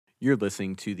You're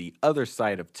listening to The Other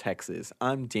Side of Texas.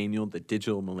 I'm Daniel, the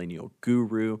digital millennial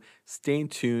guru. Stay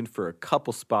tuned for a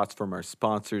couple spots from our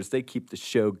sponsors. They keep the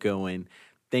show going.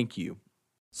 Thank you.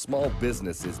 Small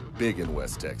business is big in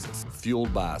West Texas,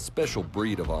 fueled by a special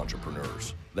breed of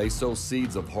entrepreneurs. They sow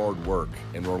seeds of hard work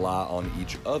and rely on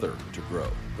each other to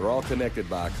grow. They're all connected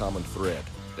by a common thread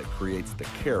that creates the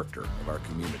character of our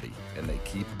community, and they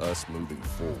keep us moving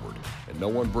forward. And no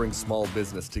one brings small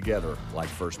business together like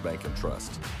First Bank and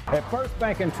Trust. At First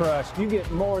Bank and Trust, you get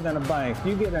more than a bank.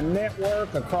 You get a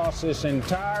network across this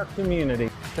entire community.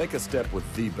 Take a step with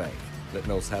the bank that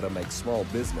knows how to make small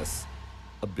business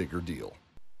a bigger deal.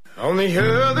 On the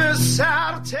other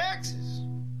side of Texas,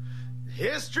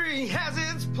 history has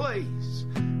its place.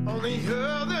 On the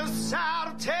other side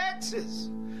of Texas,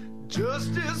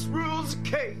 justice rules the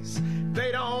case.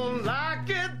 They don't like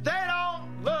it, they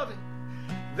don't love it.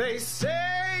 They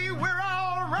say we're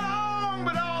all wrong,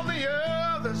 but on the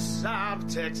other side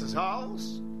of Texas,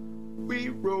 Hoss, we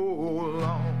roll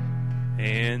on.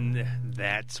 And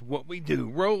that's what we do.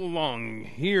 Roll along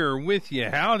here with you.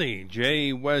 Howdy,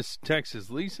 Jay, West Texas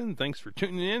Leeson. Thanks for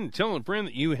tuning in and telling a friend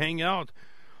that you hang out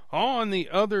on the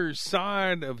other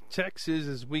side of Texas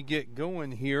as we get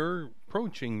going here,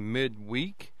 approaching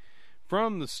midweek.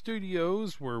 From the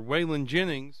studios where Waylon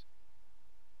Jennings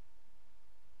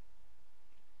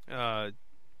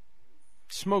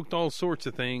smoked all sorts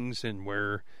of things and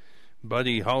where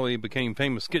Buddy Holly became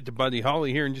famous. Get to Buddy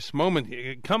Holly here in just a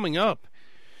moment. Coming up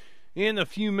in a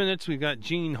few minutes, we've got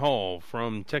Gene Hall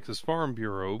from Texas Farm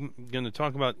Bureau going to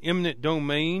talk about eminent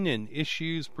domain and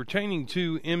issues pertaining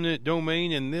to eminent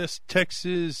domain in this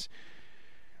Texas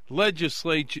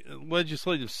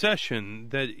legislative session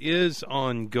that is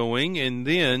ongoing. And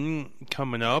then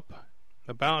coming up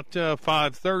about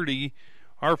 5:30,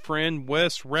 our friend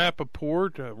Wes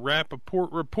Rappaport, Rappaport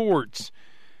Reports.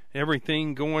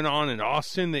 Everything going on in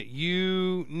Austin that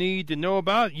you need to know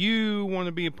about. You want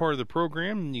to be a part of the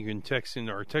program, you can text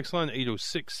into our text line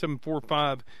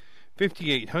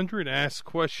 806-745-5800. Ask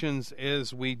questions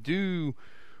as we do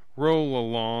roll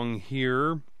along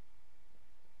here.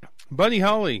 Buddy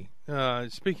Holly,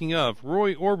 speaking of,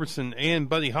 Roy Orbison and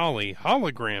Buddy Holly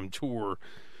hologram tour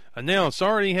announced.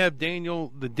 Already have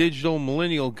Daniel, the digital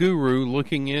millennial guru,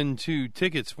 looking into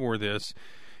tickets for this.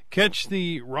 Catch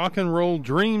the Rock and Roll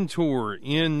Dream Tour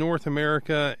in North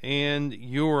America and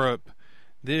Europe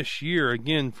this year.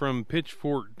 Again, from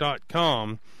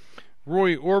Pitchfork.com.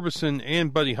 Roy Orbison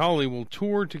and Buddy Holly will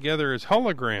tour together as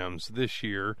holograms this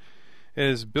year.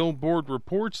 As Billboard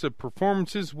reports, the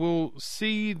performances will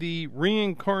see the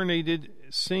reincarnated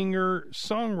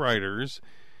singer-songwriters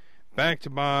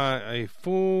backed by a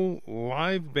full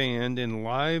live band and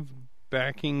live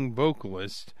backing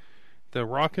vocalist. The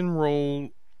Rock and Roll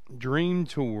Dream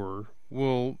Tour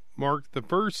will mark the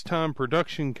first time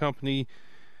production company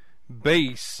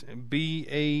Base,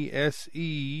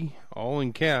 B-A-S-E, all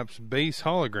in caps, Base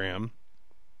Hologram,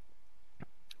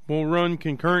 will run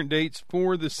concurrent dates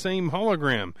for the same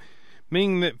hologram,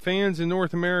 meaning that fans in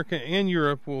North America and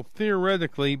Europe will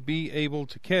theoretically be able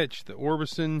to catch the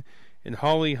Orbison and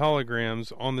Holly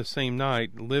holograms on the same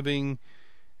night, living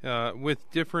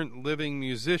with different living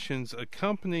musicians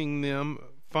accompanying them.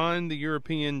 Find the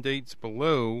European dates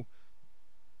below.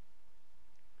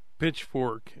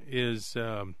 Pitchfork is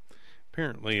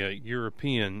apparently a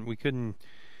European. We couldn't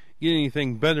get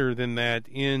anything better than that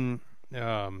in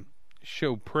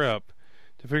show prep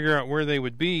to figure out where they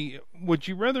would be. Would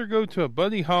you rather go to a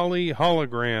Buddy Holly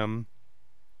hologram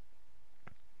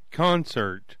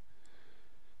concert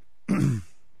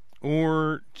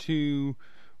or to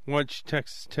watch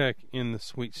Texas Tech in the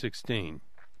Sweet 16?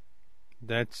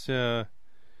 That's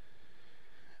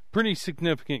pretty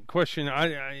significant question.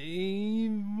 I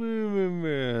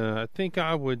think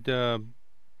I would,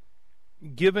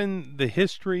 given the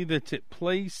history that's at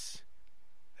place,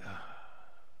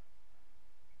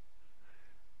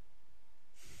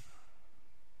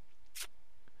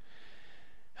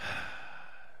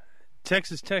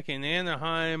 Texas Tech in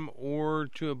Anaheim or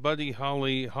to a Buddy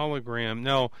Holly hologram.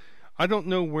 Now, I don't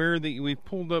know where we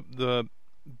pulled up the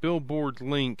Billboard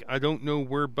link. I don't know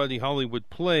where Buddy Holly would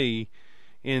play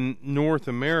in North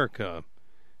America,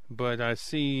 but I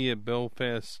see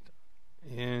Belfast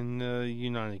in the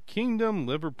United Kingdom,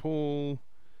 Liverpool,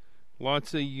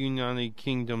 lots of United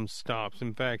Kingdom stops.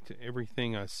 In fact,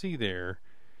 everything I see there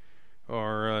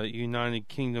are United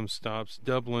Kingdom stops.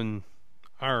 Dublin,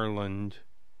 Ireland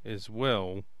as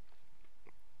well.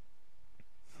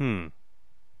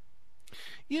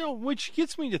 Which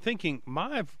gets me to thinking,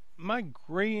 my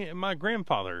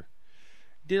grandfather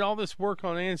did all this work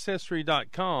on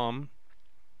Ancestry.com,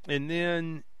 and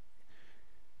then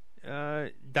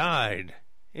died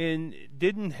and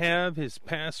didn't have his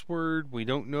password. We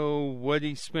don't know what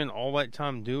he spent all that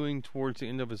time doing towards the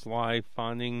end of his life,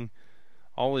 finding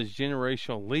all his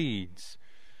generational leads.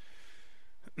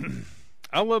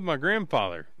 I love my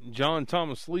grandfather, John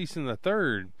Thomas Leeson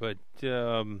III, but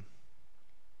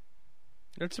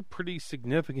that's a pretty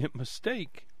significant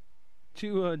mistake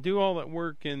to do all that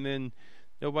work and then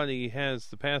nobody has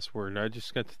the password. I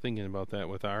just got to thinking about that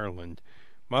with Ireland.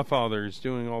 My father is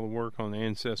doing all the work on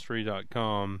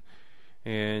Ancestry.com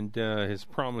and has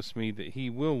promised me that he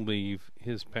will leave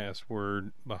his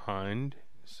password behind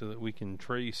so that we can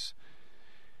trace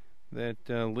that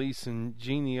Leeson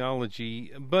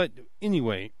genealogy. But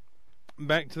anyway,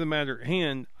 back to the matter at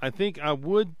hand, I think I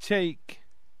would take,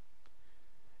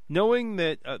 knowing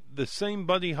that the same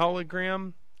Buddy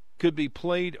hologram could be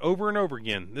played over and over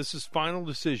again. This is final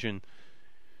decision.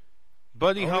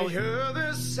 Buddy Holly,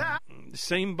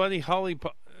 same Buddy Holly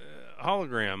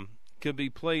hologram could be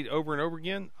played over and over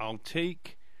again. I'll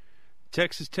take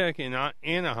Texas Tech and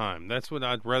Anaheim. That's what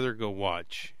I'd rather go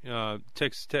watch.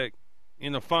 Texas Tech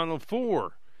in the Final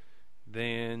Four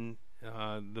than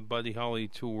the Buddy Holly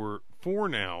tour for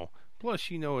now.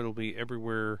 Plus, it'll be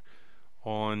everywhere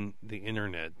on the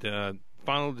internet.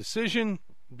 Final decision.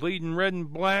 Bleeding red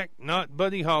and black, not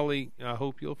Buddy Holly. I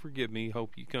hope you'll forgive me.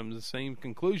 Hope you come to the same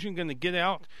conclusion. Going to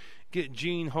get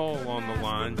Gene Hall on the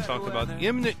line, talk about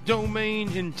eminent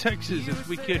domain in Texas as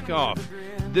we kick off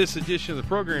this edition of the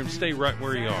program. Stay right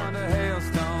where you are.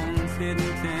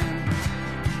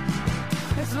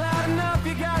 It's loud enough,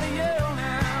 you gotta yell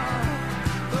now.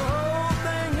 The whole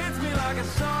thing hits me like a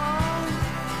song.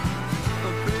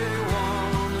 A big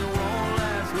one that won't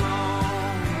last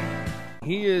long.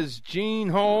 He is Gene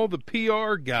Hall, the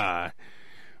PR guy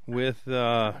with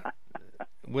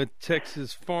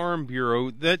Texas Farm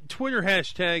Bureau. That Twitter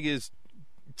hashtag is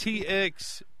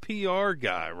TXPR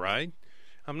guy, right?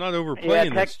 I'm not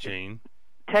overplaying this, Gene.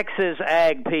 Texas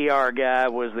Ag PR guy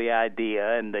was the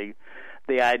idea, and the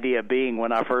idea being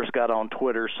when I first got on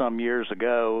Twitter some years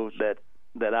ago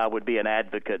that I would be an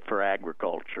advocate for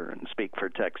agriculture and speak for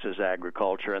Texas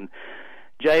agriculture. And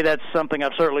Jay, that's something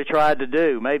I've certainly tried to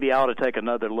do. Maybe I ought to take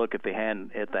another look at the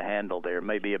handle there.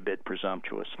 Maybe a bit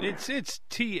presumptuous. It's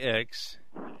TXAG.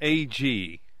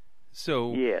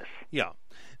 So yes, yeah.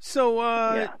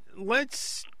 So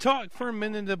let's talk for a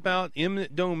minute about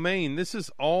eminent domain. This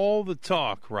is all the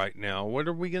talk right now. What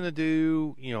are we going to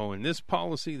do? In this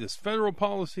policy, this federal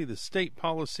policy, the state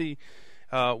policy.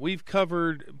 We've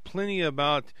covered plenty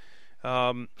about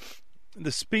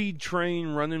the speed train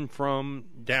running from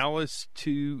Dallas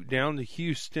down to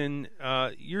Houston.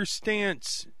 Your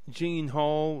stance, Gene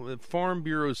Hall, the Farm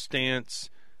Bureau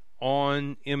stance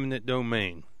on eminent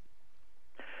domain.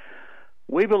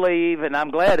 We believe, and I'm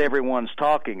glad everyone's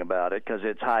talking about it because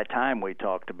it's high time we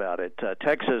talked about it.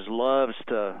 Texas loves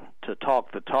to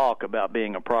talk the talk about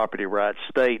being a property rights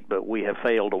state, but we have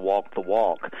failed to walk the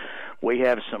walk. We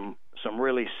have some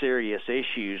really serious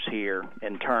issues here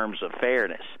in terms of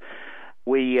fairness.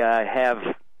 We have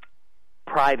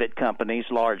private companies,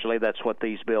 largely, that's what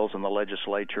these bills in the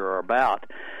legislature are about,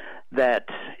 that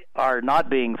are not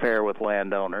being fair with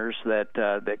landowners,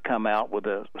 that come out with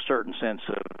a certain sense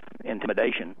of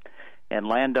intimidation, and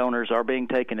landowners are being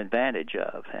taken advantage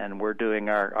of, and we're doing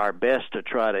our best to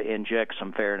try to inject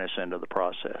some fairness into the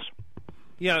process.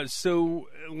 Yeah, so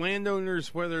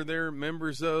landowners, whether they're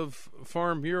members of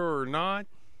Farm Bureau or not?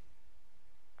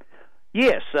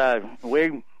 Yes,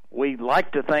 we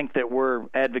like to think that we're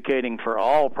advocating for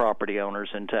all property owners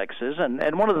in Texas,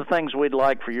 and one of the things we'd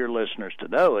like for your listeners to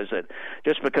know is that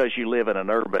just because you live in an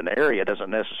urban area doesn't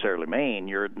necessarily mean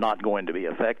you're not going to be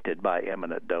affected by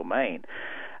eminent domain.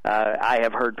 I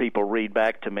have heard people read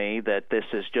back to me that this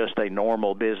is just a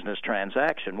normal business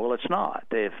transaction. Well, it's not.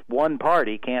 If one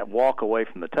party can't walk away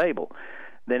from the table,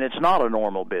 then it's not a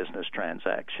normal business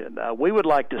transaction. We would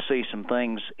like to see some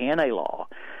things in a law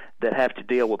that have to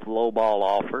deal with lowball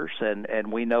offers,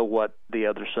 and we know what the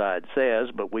other side says,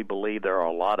 but we believe there are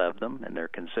a lot of them, and they're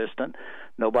consistent.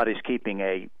 Nobody's keeping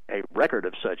a record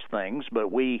of such things,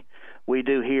 but we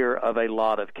do hear of a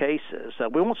lot of cases.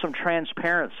 We want some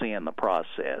transparency in the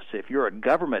process. If you're a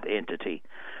government entity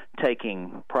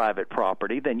taking private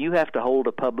property, then you have to hold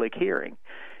a public hearing.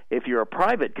 If you're a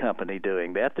private company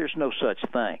doing that, there's no such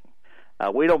thing.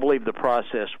 We don't believe the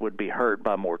process would be hurt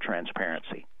by more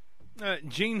transparency.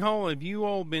 Gene Hall, have you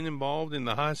all been involved in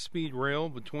the high-speed rail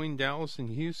between Dallas and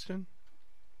Houston?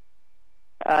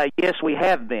 Yes, we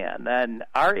have been. And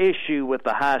our issue with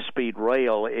the high-speed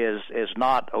rail is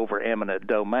not over eminent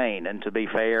domain. And to be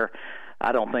fair,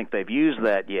 I don't think they've used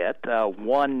that yet.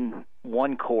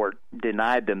 One court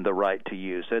denied them the right to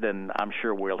use it, and I'm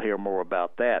sure we'll hear more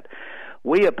about that.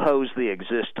 We oppose the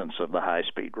existence of the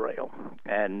high-speed rail,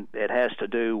 and it has to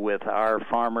do with our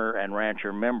farmer and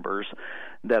rancher members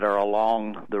that are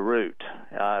along the route.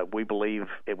 We believe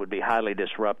it would be highly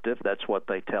disruptive. That's what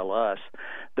they tell us.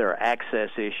 There are access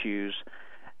issues.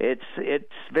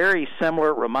 It's very similar.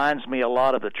 It reminds me a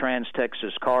lot of the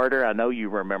Trans-Texas Corridor. I know you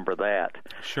remember that.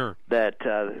 Sure. That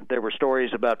there were stories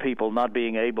about people not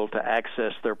being able to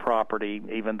access their property,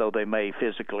 even though they may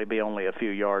physically be only a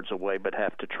few yards away, but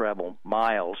have to travel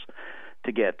miles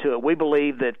to get to it. We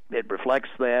believe that it reflects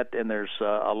that, and there's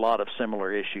a lot of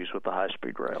similar issues with the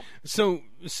high-speed rail. So,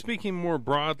 speaking more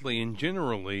broadly and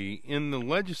generally, in the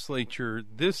legislature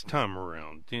this time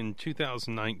around, in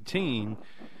 2019,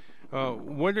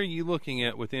 what are you looking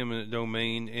at with eminent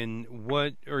domain, and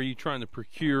what are you trying to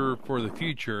procure for the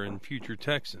future and future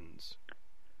Texans?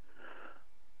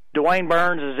 Dwayne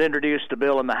Burns has introduced a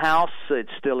bill in the House. It's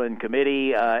still in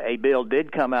committee. A bill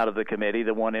did come out of the committee,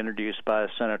 the one introduced by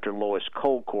Senator Lois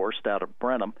Kolkhorst out of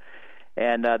Brenham.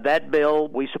 And that bill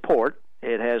we support.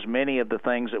 It has many of the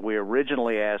things that we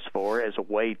originally asked for as a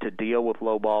way to deal with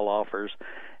lowball offers,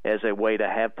 as a way to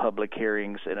have public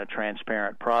hearings in a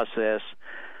transparent process.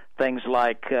 Things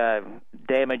like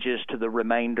damages to the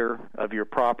remainder of your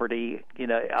property. You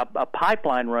know, a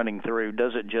pipeline running through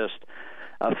doesn't just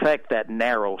affect that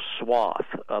narrow swath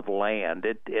of land.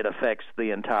 It affects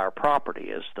the entire property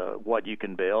as to what you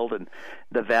can build and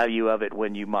the value of it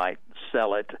when you might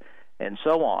sell it, and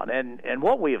so on. And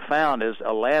what we have found is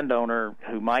a landowner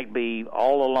who might be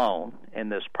all alone in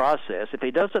this process, if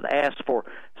he doesn't ask for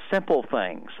simple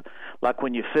things, like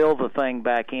when you fill the thing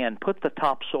back in, put the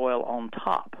topsoil on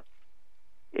top.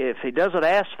 If he doesn't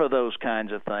ask for those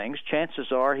kinds of things,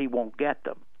 chances are he won't get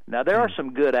them. Now, there are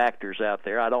some good actors out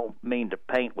there. I don't mean to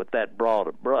paint with that broad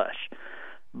a brush,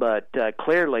 but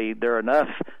clearly there are enough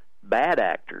bad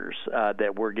actors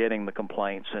that we're getting the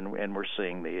complaints and we're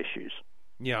seeing the issues.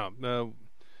 Yeah.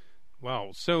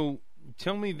 Wow. So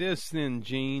tell me this then,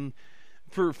 Gene.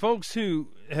 For folks who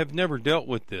have never dealt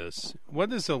with this,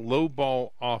 what is a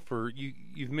lowball offer?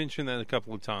 You've mentioned that a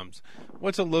couple of times.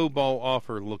 What's a lowball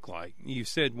offer look like? You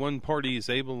said one party is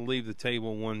able to leave the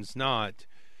table, one's not.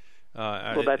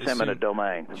 Well, that's eminent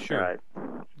domain. Sure. Right.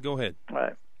 Go ahead.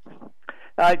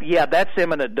 Right. Yeah, that's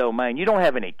eminent domain. You don't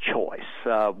have any choice.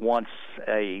 Once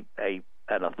an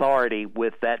authority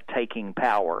with that taking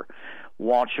power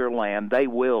wants your land, they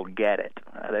will get it.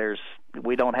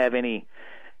 We don't have any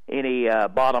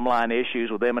bottom line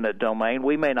issues with eminent domain.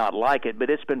 We may not like it, but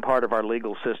it's been part of our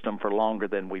legal system for longer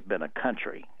than we've been a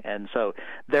country. And so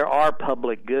there are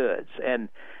public goods.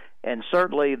 And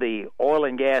certainly the oil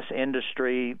and gas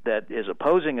industry that is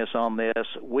opposing us on this,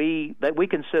 we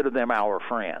consider them our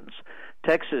friends.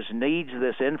 Texas needs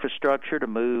this infrastructure to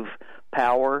move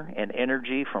power and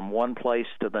energy from one place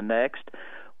to the next.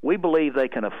 We believe they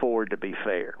can afford to be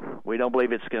fair. We don't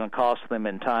believe it's going to cost them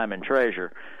in time and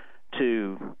treasure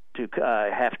to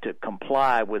have to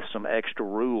comply with some extra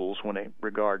rules when it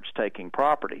regards taking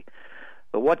property.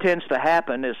 But what tends to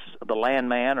happen is the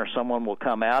landman or someone will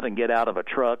come out and get out of a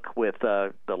truck with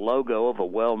the logo of a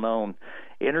well-known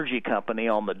energy company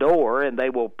on the door, and they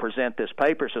will present this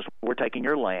paper that says, we're taking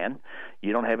your land.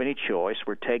 You don't have any choice.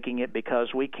 We're taking it because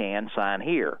we can. Sign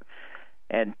here.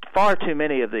 And far too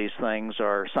many of these things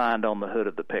are signed on the hood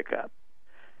of the pickup.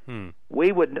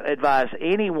 We would advise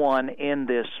anyone in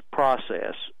this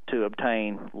process to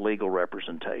obtain legal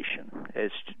representation.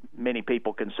 Many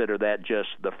people consider that just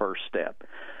the first step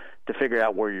to figure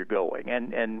out where you're going.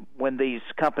 And when these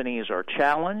companies are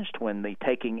challenged, when the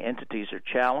taking entities are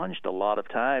challenged, a lot of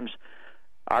times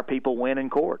our people win in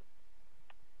court.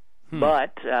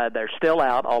 But they're still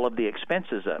out all of the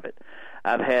expenses of it.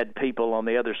 I've had people on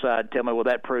the other side tell me, well,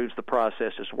 that proves the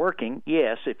process is working.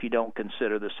 Yes, if you don't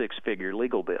consider the six-figure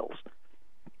legal bills.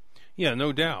 Yeah,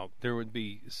 no doubt. There would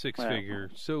be six-figure.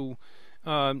 So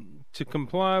to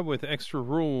comply with extra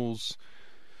rules,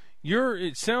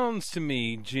 it sounds to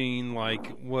me, Gene,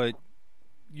 like what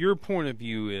your point of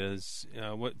view is,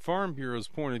 what Farm Bureau's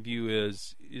point of view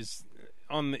is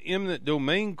on the eminent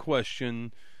domain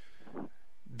question,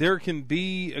 there can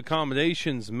be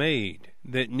accommodations made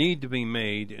that need to be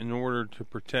made in order to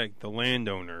protect the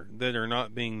landowner that are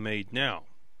not being made now.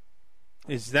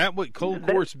 Is that what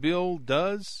Kolkhorst's bill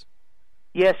does?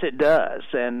 Yes, it does.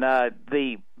 And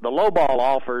the lowball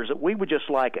offers, we would just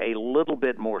like a little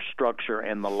bit more structure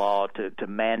in the law to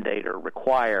mandate or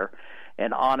require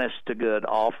an honest-to-good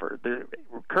offer.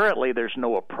 Currently, there's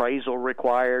no appraisal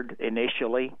required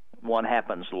initially. One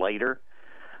happens later.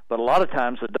 But a lot of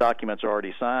times the documents are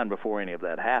already signed before any of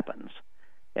that happens,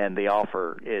 and the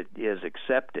offer is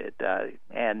accepted.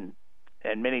 And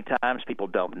many times people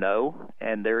don't know,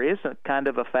 and there is a kind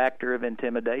of a factor of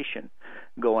intimidation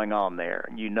going on there.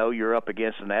 You know you're up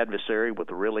against an adversary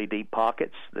with really deep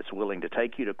pockets that's willing to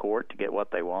take you to court to get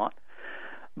what they want.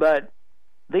 But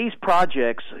these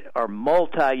projects are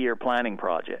multi-year planning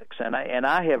projects, and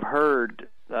I have heard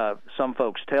some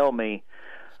folks tell me,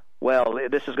 well,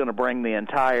 this is going to bring the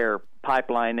entire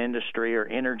pipeline industry or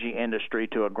energy industry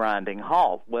to a grinding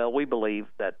halt. Well, we believe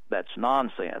that that's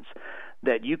nonsense,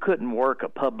 that you couldn't work a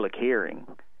public hearing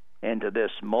into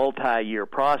this multi-year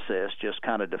process just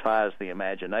kind of defies the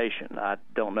imagination. I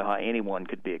don't know how anyone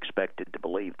could be expected to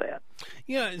believe that.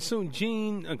 Yeah, so,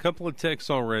 Gene, a couple of texts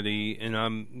already, and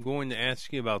I'm going to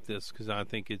ask you about this because I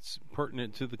think it's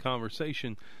pertinent to the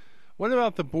conversation. What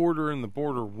about the border and the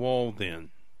border wall then?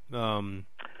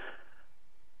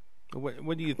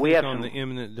 What do you think on the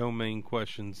eminent domain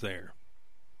questions there?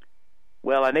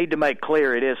 Well, I need to make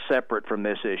clear it is separate from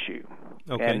this issue.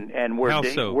 Okay. And we're How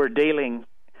so? we're dealing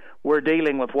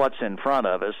with what's in front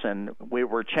of us, and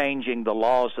we're changing the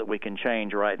laws that we can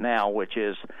change right now, which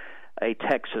is a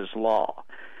Texas law.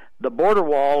 The border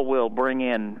wall will bring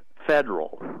in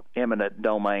federal eminent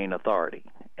domain authority,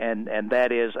 and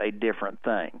that is a different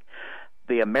thing.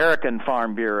 The American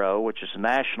Farm Bureau, which is a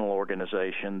national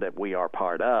organization that we are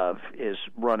part of, is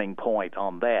running point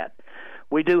on that.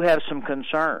 We do have some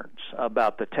concerns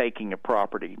about the taking of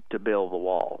property to build the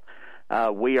wall.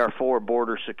 We are for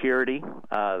border security.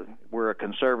 We're a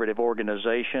conservative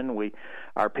organization.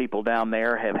 Our people down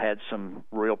there have had some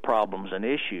real problems and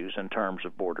issues in terms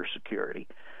of border security.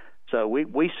 So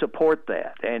we support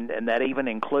that, and that even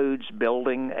includes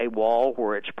building a wall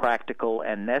where it's practical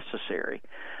and necessary.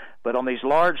 But on these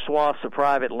large swaths of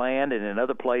private land and in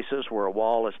other places where a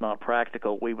wall is not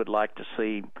practical, we would like to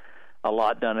see a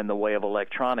lot done in the way of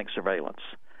electronic surveillance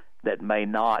that may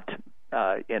not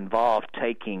involve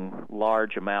taking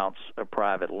large amounts of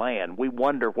private land. We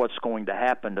wonder what's going to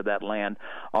happen to that land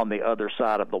on the other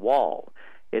side of the wall.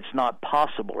 It's not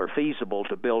possible or feasible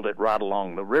to build it right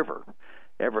along the river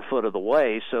every foot of the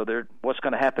way, so what's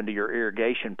going to happen to your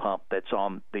irrigation pump that's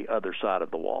on the other side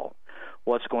of the wall?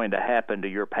 What's going to happen to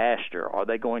your pasture? Are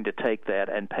they going to take that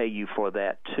and pay you for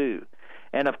that too?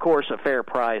 And, of course, a fair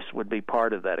price would be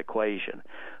part of that equation.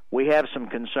 We have some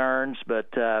concerns, but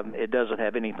it doesn't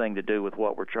have anything to do with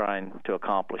what we're trying to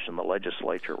accomplish in the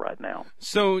legislature right now.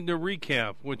 So, to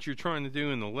recap, what you're trying to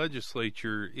do in the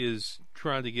legislature is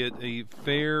try to get a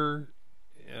fair,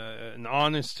 an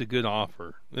honest to good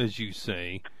offer, as you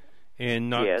say,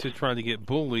 and not to try to get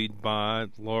bullied by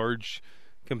large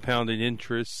compounded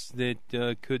interests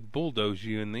that could bulldoze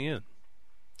you in the end.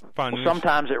 Well,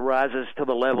 sometimes it rises to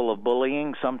the level of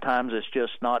bullying. Sometimes it's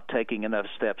just not taking enough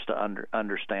steps to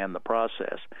understand the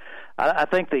process. I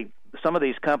think some of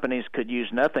these companies could use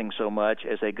nothing so much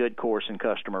as a good course in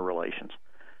customer relations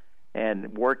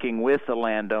and working with the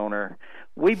landowner.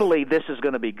 We believe this is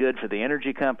going to be good for the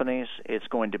energy companies. It's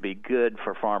going to be good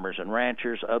for farmers and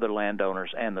ranchers, other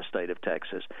landowners, and the state of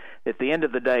Texas. At the end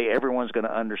of the day, everyone's going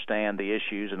to understand the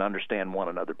issues and understand one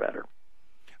another better.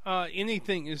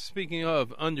 Speaking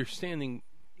of understanding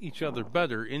each other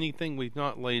better, anything we've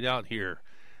not laid out here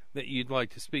that you'd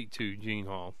like to speak to, Gene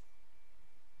Hall?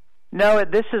 No,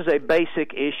 this is a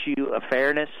basic issue of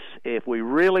fairness. If we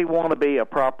really want to be a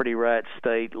property rights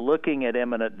state, looking at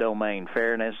eminent domain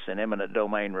fairness and eminent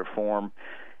domain reform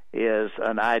is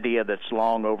an idea that's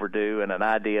long overdue and an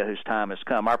idea whose time has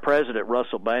come. Our president,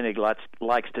 Russell Banig,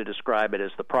 likes to describe it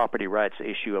as the property rights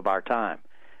issue of our time.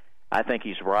 I think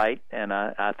he's right, and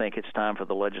I think it's time for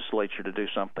the legislature to do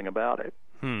something about it.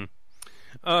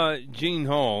 Gene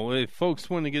Hall, if folks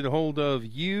want to get a hold of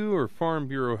you or Farm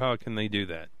Bureau, how can they do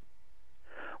that?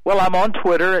 Well, I'm on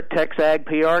Twitter at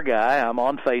TexAgPRGuy. I'm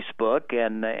on Facebook,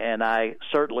 and I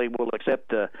certainly will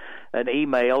accept an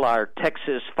email. Our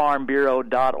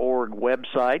TexasFarmBureau.org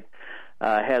website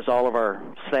has all of our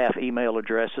staff email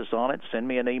addresses on it. Send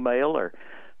me an email or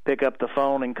pick up the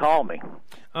phone and call me.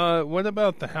 What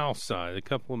about the House side? A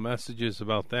couple of messages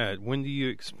about that. When do you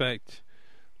expect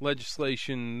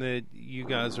legislation that you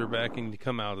guys are backing to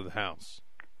come out of the House?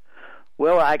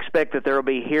 Well, I expect that there will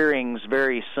be hearings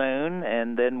very soon,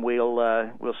 and then we'll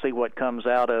see what comes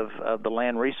out of the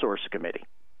Land Resource Committee.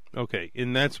 Okay,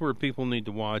 and that's where people need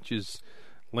to watch is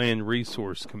Land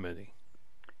Resource Committee.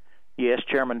 Yes,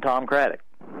 Chairman Tom Craddock.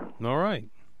 All right.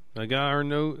 A guy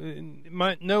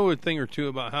might know a thing or two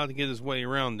about how to get his way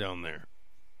around down there.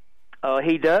 Oh,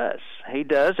 he does,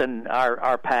 and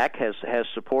our PAC has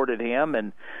supported him,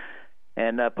 and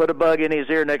and put a bug in his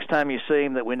ear next time you see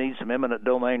him that we need some eminent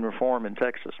domain reform in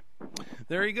Texas.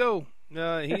 There you go.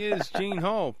 He is Gene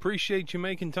Hall. Appreciate you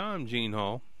making time, Gene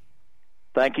Hall.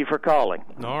 Thank you for calling.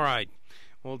 All right.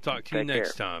 We'll talk to you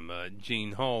next time.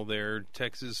 Gene Hall there,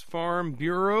 Texas Farm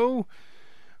Bureau.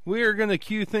 We are going to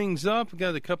cue things up. We've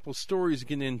got a couple stories to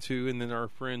get into, and then our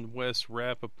friend Wes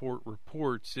Rappaport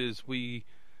reports as we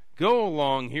go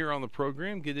along here on the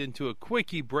program. Get into a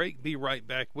quickie break. Be right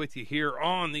back with you here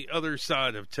on the other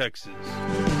side of Texas.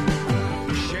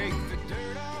 Shake the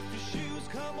dirt off your shoes,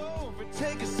 come over,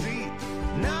 take a seat.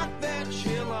 Knock that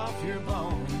chill off your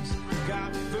bones.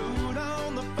 Got food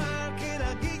on the fire, can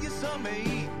I get you some to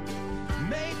eat?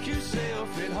 Make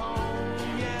yourself at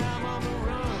home, yeah, I'm on the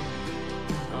run.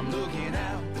 I'm looking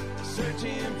out,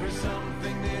 searching for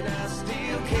something that I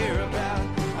still care about.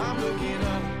 I'm looking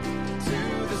up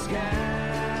to the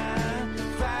sky.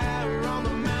 Fire on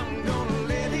the mountain, gonna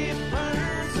let it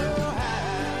burn so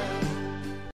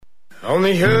high. On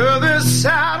the other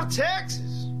side of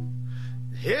Texas,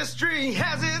 history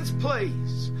has its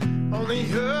place. On the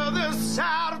other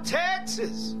side of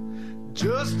Texas,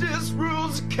 justice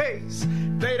rules the case.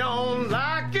 They don't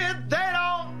like it, they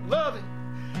don't love it.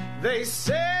 They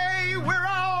say we're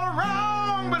all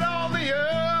wrong, but on the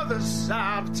other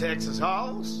side of Texas,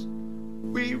 Hoss,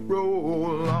 we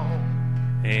roll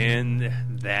on. And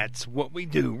that's what we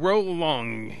do. Roll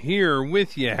along here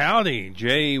with you. Howdy,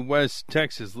 Jay, West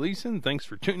Texas Leeson. Thanks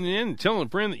for tuning in and telling a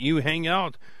friend that you hang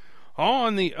out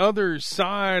on the other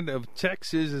side of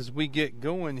Texas as we get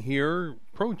going here,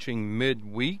 approaching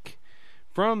midweek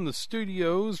from the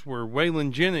studios where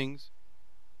Waylon Jennings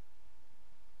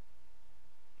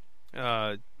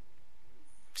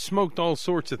smoked all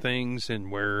sorts of things and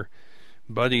where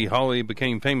Buddy Holly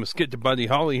became famous. Get to Buddy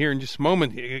Holly here in just a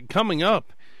moment. Coming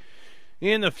up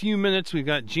in a few minutes, we've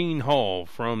got Gene Hall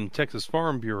from Texas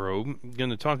Farm Bureau going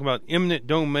to talk about eminent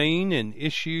domain and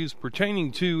issues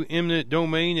pertaining to eminent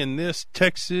domain in this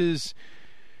Texas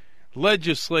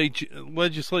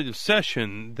legislative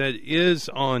session that is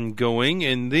ongoing.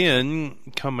 And then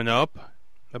coming up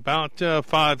about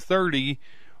 5:30,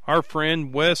 our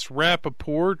friend Wes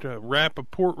Rappaport,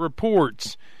 Rappaport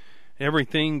Reports.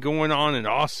 Everything going on in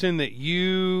Austin that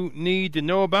you need to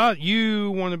know about.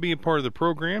 You want to be a part of the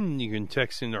program, you can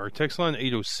text into our text line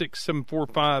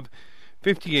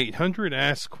 806-745-5800.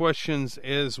 Ask questions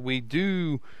as we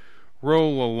do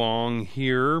roll along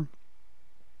here.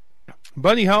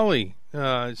 Buddy Holly,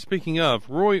 speaking of,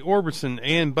 Roy Orbison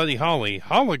and Buddy Holly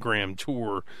hologram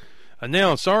tour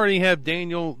announced. Already have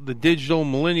Daniel, the digital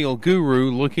millennial guru,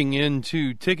 looking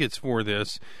into tickets for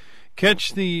this.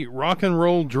 Catch the Rock and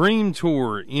Roll Dream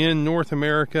Tour in North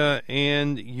America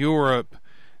and Europe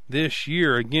this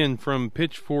year. Again, from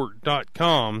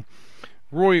Pitchfork.com.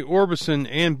 Roy Orbison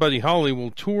and Buddy Holly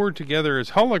will tour together as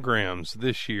holograms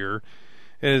this year.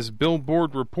 As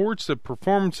Billboard reports, the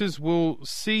performances will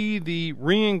see the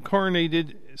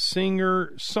reincarnated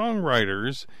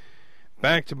singer-songwriters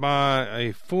backed by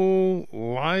a full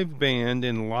live band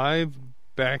and live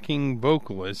backing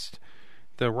vocalist.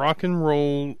 The Rock and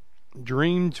Roll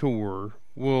Dream Tour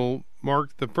will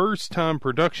mark the first time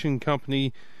production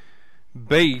company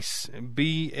Base,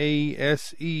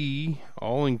 B-A-S-E,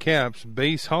 all in caps,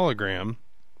 Base Hologram,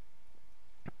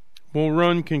 will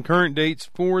run concurrent dates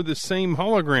for the same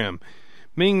hologram,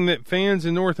 meaning that fans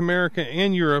in North America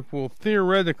and Europe will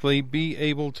theoretically be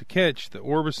able to catch the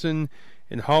Orbison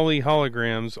and Holly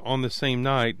holograms on the same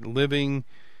night, with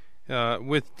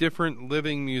different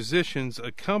living musicians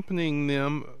accompanying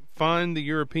them. Find the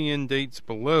European dates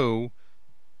below.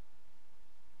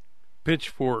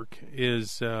 Pitchfork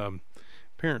is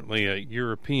apparently a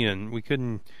European. We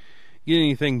couldn't get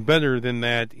anything better than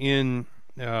that in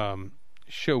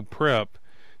show prep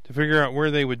to figure out where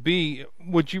they would be.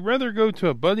 Would you rather go to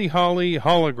a Buddy Holly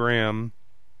hologram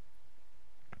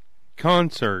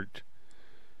concert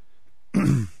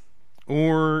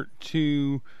or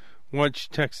to watch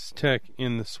Texas Tech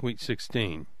in the Sweet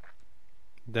 16?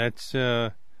 That's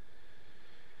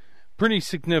pretty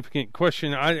significant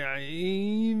question. I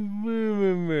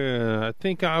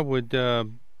think I would,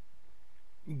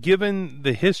 given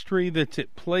the history that's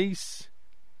at place,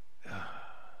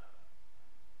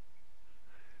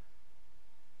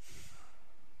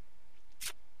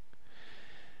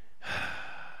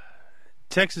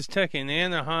 Texas Tech in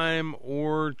Anaheim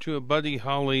or to a Buddy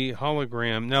Holly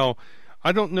hologram. Now,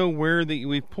 I don't know where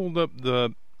we pulled up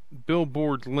the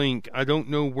Billboard link. I don't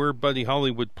know where Buddy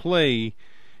Holly would play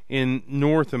in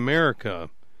North America,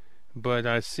 but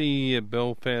I see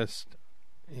Belfast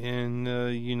in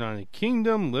the United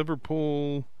Kingdom,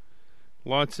 Liverpool,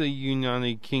 Lots of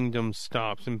United Kingdom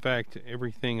stops. In fact,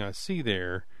 everything I see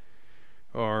there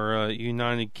are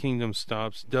United Kingdom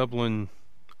stops. Dublin,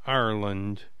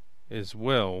 Ireland as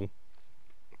well.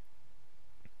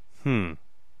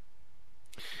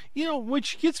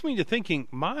 Which gets me to thinking,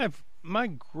 my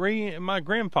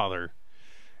grandfather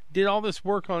did all this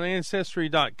work on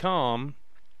Ancestry.com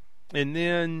and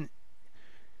then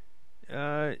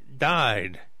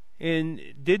died and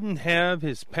didn't have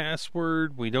his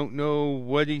password. We don't know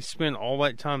what he spent all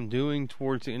that time doing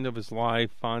towards the end of his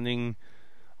life, finding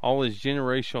all his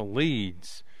generational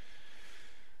leads.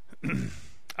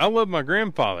 I love my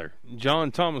grandfather,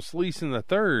 John Thomas Leeson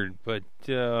III, but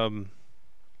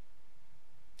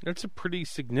that's a pretty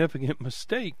significant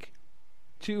mistake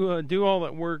to do all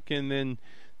that work and then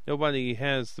nobody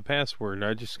has the password.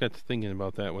 I just got to thinking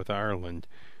about that with Ireland.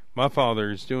 My father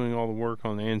is doing all the work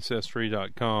on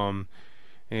Ancestry.com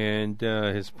and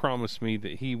has promised me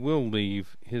that he will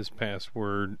leave his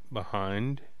password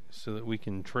behind so that we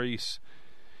can trace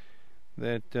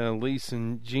that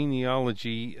Leeson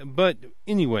genealogy. But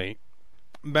anyway,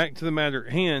 back to the matter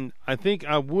at hand. I think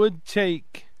I would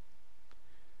take,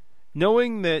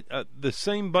 knowing that the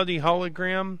same Buddy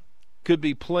hologram could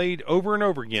be played over and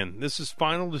over again. This is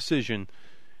final decision.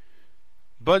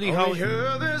 Buddy Holly,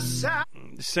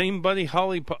 same Buddy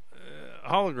Holly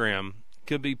hologram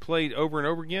could be played over and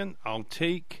over again. I'll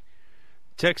take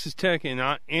Texas Tech and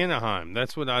Anaheim.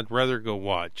 That's what I'd rather go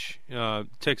watch.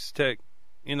 Texas Tech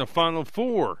in the Final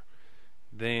Four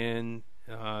than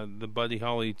the Buddy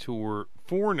Holly Tour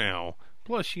for now.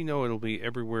 Plus, it'll be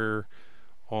everywhere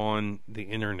on the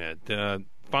internet.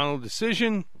 Final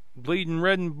decision, bleeding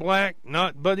red and black,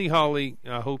 not Buddy Holly.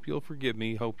 I hope you'll forgive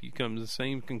me. Hope you come to the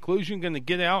same conclusion. Going to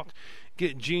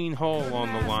get Gene Hall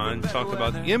on the line, talk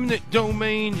about the eminent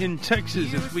domain in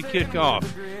Texas as we kick off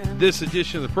this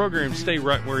edition of the program. Stay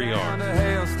right where you are.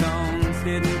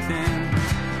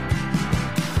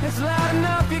 It's loud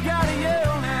enough, you gotta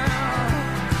yell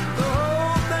now. The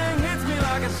whole thing hits me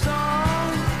like a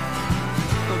song.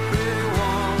 A big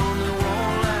one that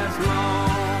won't last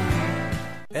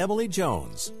long. Emily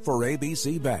Jones for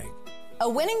ABC Bank. A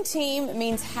winning team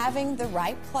means having the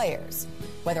right players.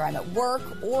 Whether I'm at work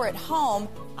or at home,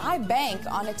 I bank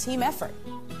on a team effort.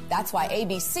 That's why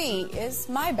ABC is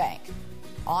my bank.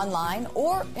 Online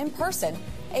or in person,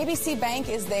 ABC Bank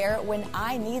is there when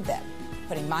I need them.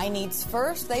 Putting my needs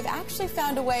first, they've actually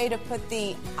found a way to put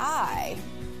the I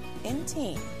in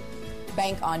team.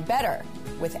 Bank on better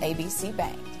with ABC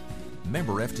Bank.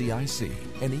 Member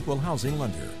FDIC, an equal housing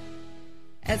lender.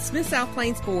 At Smith South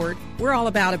Plains Ford, we're all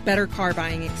about a better car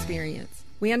buying experience.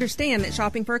 We understand that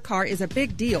shopping for a car is a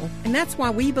big deal, and that's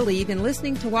why we believe in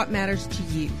listening to what matters to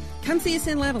you. Come see us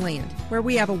in Levelland, where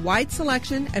we have a wide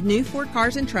selection of new Ford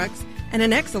cars and trucks and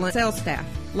an excellent sales staff.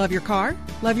 Love your car,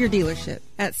 love your dealership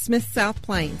at Smith South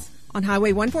Plains on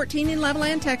Highway 114 in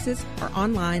Levelland, Texas, or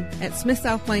online at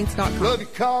smithsouthplains.com. Love your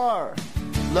car,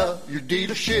 love your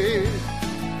dealership,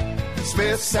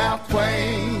 Smith South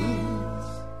Plains.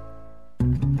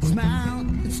 Smile,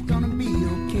 it's gonna be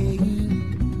okay.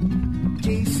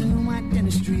 Jason White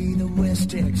Dentistry, the West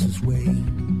Texas way.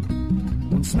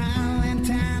 One smile at a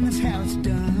time, that's how it's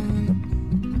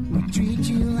done. We treat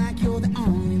you like you're the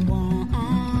only one.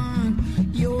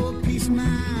 Your peace of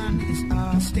mind is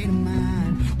our state of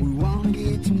mind. We want to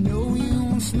get to know you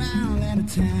one smile at a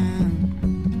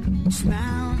time.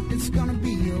 Smile, it's gonna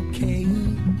be okay.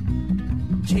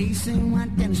 Jason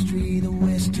White Dentistry, the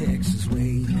West Texas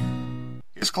way.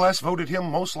 His class voted him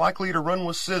most likely to run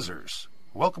with scissors.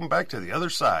 Welcome back to The Other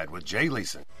Side with Jay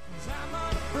Leeson. I'm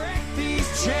gonna break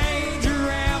these chains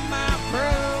around my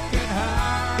broken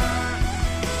heart.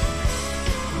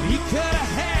 You could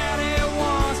have had it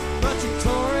once, but you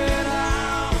tore it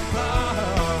all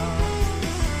apart.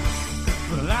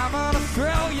 Well, I'm gonna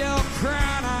throw your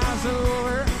crying eyes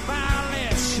over my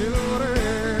left shoulder.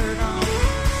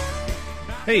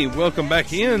 Hey, welcome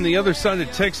back in. The Other Side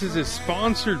of Texas is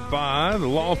sponsored by the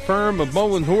law firm of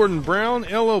Mullen, Horden, Brown,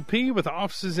 LLP, with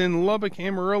offices in Lubbock,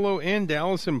 Amarillo, and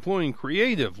Dallas, employing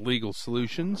creative legal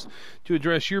solutions to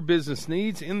address your business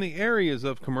needs in the areas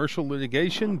of commercial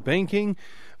litigation, banking,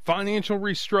 financial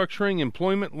restructuring,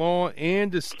 employment law,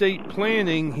 and estate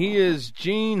planning. He is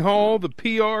Gene Hall, the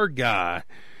PR guy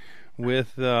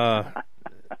with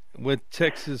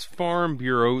Texas Farm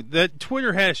Bureau. That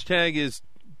Twitter hashtag is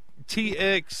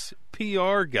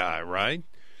TXPR guy, right?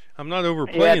 I'm not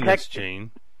overplaying this,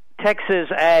 Gene. Texas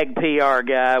Ag PR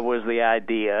guy was the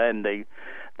idea, and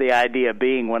the idea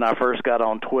being when I first got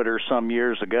on Twitter some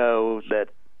years ago that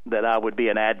I would be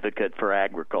an advocate for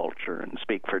agriculture and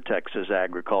speak for Texas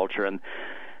agriculture. And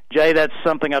Jay, that's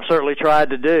something I've certainly tried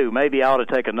to do. Maybe I ought to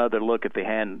take another look at the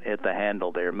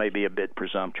handle there. Maybe a bit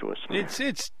presumptuous. It's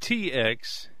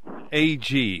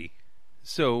TXAG.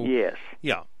 So yes,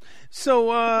 yeah.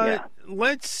 So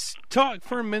let's talk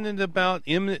for a minute about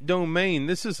eminent domain.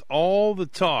 This is all the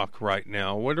talk right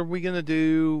now. What are we going to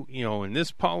do? In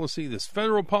this policy, this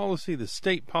federal policy, the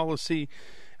state policy.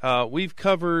 We've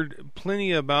covered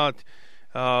plenty about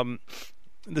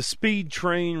the speed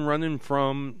train running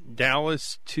from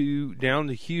Dallas down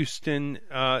to Houston.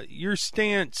 Your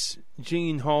stance,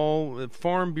 Gene Hall, the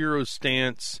Farm Bureau's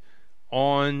stance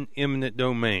on eminent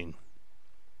domain.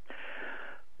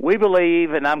 We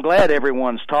believe, and I'm glad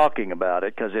everyone's talking about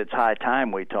it because it's high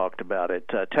time we talked about it.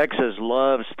 Texas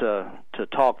loves to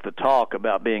talk the talk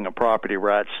about being a property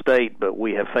rights state, but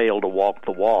we have failed to walk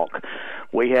the walk.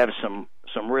 We have some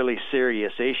really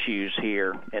serious issues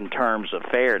here in terms of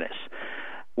fairness.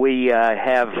 We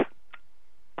have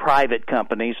private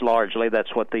companies, largely,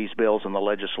 that's what these bills in the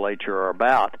legislature are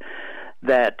about,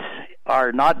 that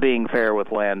are not being fair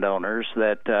with landowners,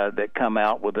 that come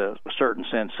out with a certain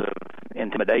sense of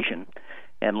intimidation,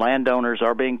 and landowners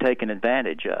are being taken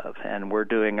advantage of, and we're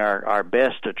doing our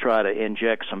best to try to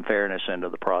inject some fairness into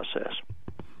the process.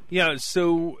 Yeah,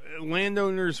 so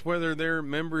landowners, whether they're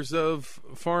members of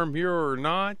Farm Bureau or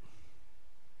not?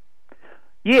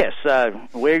 Yes,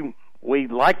 we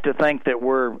like to think that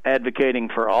we're advocating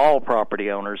for all property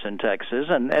owners in Texas,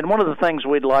 and one of the things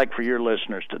we'd like for your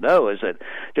listeners to know is that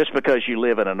just because you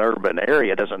live in an urban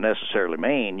area doesn't necessarily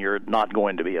mean you're not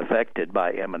going to be affected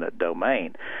by eminent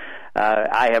domain.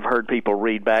 I have heard people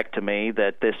read back to me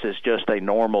that this is just a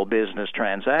normal business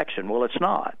transaction. Well, it's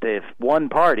not. If one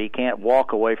party can't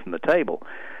walk away from the table,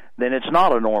 then it's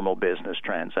not a normal business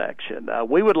transaction.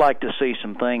 We would like to see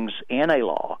some things in a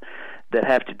law that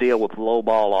have to deal with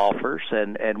lowball offers,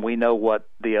 and we know what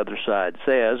the other side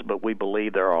says, but we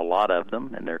believe there are a lot of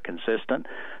them, and they're consistent.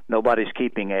 Nobody's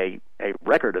keeping a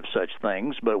record of such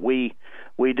things, but we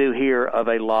do hear of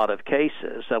a lot of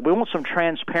cases. We want some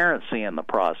transparency in the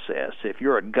process. If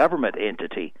you're a government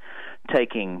entity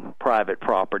taking private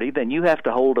property, then you have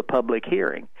to hold a public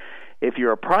hearing. If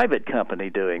you're a private company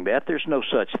doing that, there's no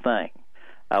such thing.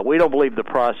 We don't believe the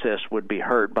process would be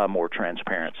hurt by more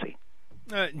transparency.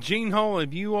 Gene Hall,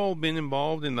 have you all been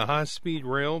involved in the high-speed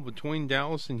rail between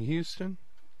Dallas and Houston?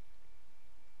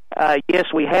 Yes,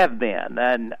 we have been.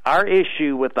 And our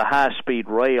issue with the high-speed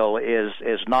rail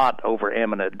is not over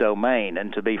eminent domain.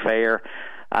 And to be fair,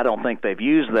 I don't think they've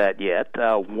used that yet.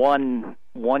 One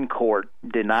court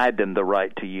denied them the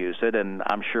right to use it, and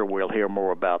I'm sure we'll hear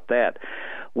more about that.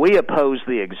 We oppose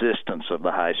the existence of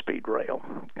the high-speed rail,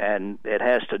 and it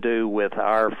has to do with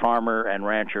our farmer and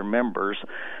rancher members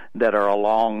that are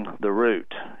along the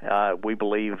route. We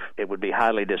believe it would be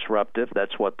highly disruptive.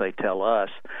 That's what they tell us.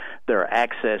 There are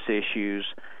access issues.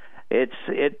 It's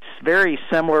very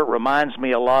similar. It reminds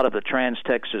me a lot of the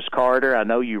Trans-Texas Corridor. I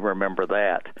know you remember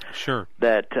that. Sure.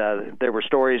 That there were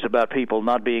stories about people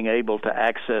not being able to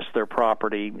access their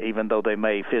property, even though they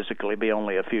may physically be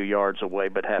only a few yards away,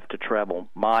 but have to travel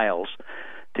miles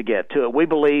to get to it. We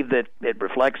believe that it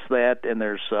reflects that, and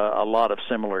there's a lot of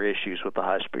similar issues with the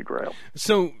high-speed rail.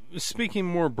 So, speaking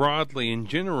more broadly and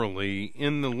generally,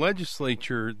 in the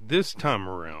legislature this time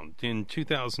around, in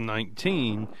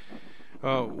 2019,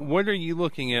 what are you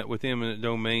looking at with eminent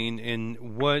domain,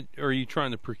 and what are you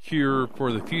trying to procure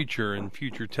for the future and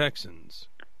future Texans?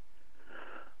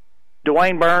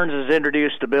 Dwayne Burns has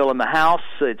introduced a bill in the House.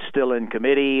 It's still in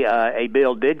committee. A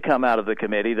bill did come out of the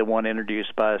committee, the one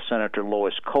introduced by Senator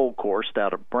Lois Kolkhorst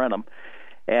out of Brenham.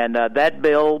 And that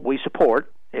bill we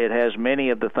support. It has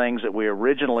many of the things that we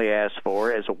originally asked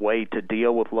for as a way to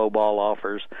deal with lowball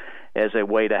offers, as a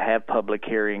way to have public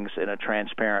hearings in a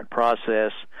transparent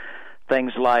process.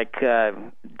 Things like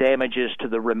damages to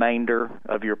the remainder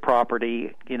of your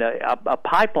property. You know, a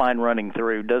pipeline running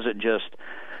through doesn't just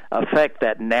affect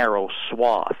that narrow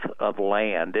swath of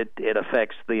land. It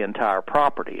affects the entire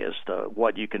property as to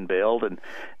what you can build and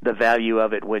the value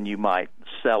of it when you might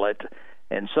sell it,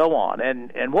 and so on.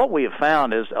 And what we have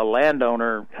found is a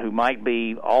landowner who might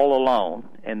be all alone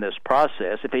in this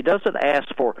process, if he doesn't ask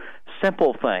for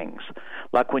simple things,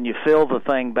 like when you fill the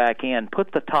thing back in,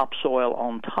 put the topsoil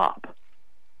on top.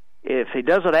 If he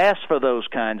doesn't ask for those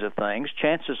kinds of things,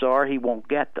 chances are he won't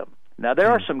get them. Now,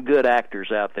 there are some good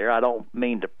actors out there. I don't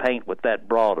mean to paint with that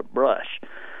broad a brush,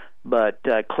 but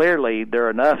clearly there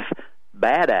are enough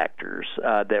bad actors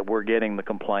that we're getting the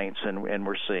complaints and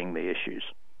we're seeing the issues.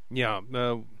 Yeah.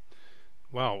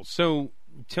 Wow. So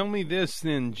tell me this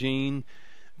then, Gene.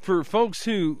 For folks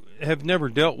who have never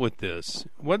dealt with this,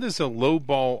 what is a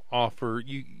lowball offer?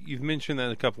 You've mentioned that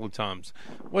a couple of times.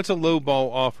 What's a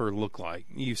lowball offer look like?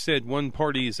 You said one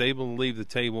party is able to leave the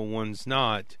table, one's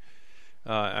not.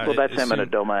 Well, that's eminent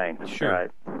domain. Sure.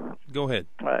 Right. Go ahead.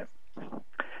 Right.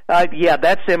 Yeah,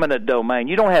 that's eminent domain.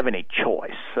 You don't have any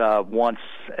choice once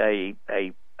an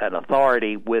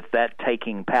authority with that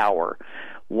taking power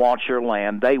wants your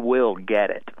land. They will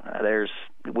get it.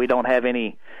 We don't have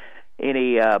any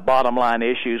bottom line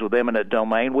issues with eminent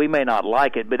domain. We may not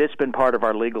like it, but it's been part of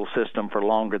our legal system for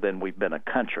longer than we've been a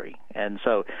country. And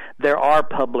so there are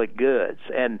public goods.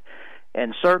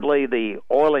 And certainly the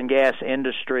oil and gas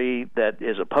industry that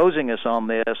is opposing us on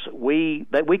this, we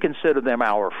consider them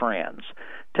our friends.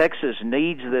 Texas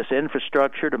needs this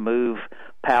infrastructure to move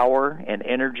power and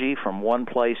energy from one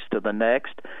place to the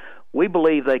next. We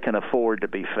believe they can afford to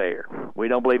be fair. We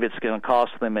don't believe it's going to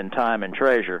cost them in time and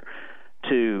treasure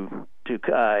to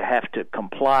have to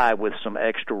comply with some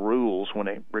extra rules when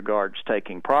it regards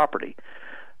taking property.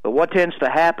 But what tends to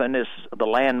happen is the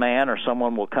landman or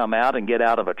someone will come out and get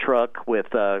out of a truck with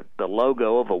the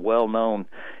logo of a well-known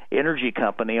energy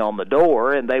company on the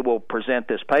door, and they will present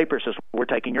this paper that says, we're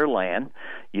taking your land.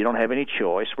 You don't have any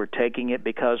choice. We're taking it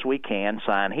because we can.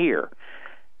 Sign here.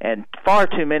 And far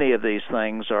too many of these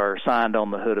things are signed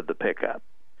on the hood of the pickup.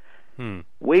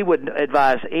 We would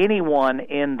advise anyone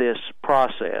in this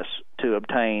process to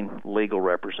obtain legal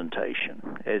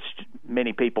representation.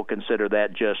 Many people consider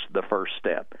that just the first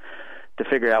step to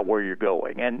figure out where you're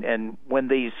going. And when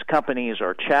these companies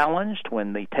are challenged,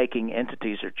 when the taking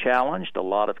entities are challenged, a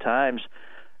lot of times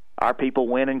our people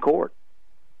win in court.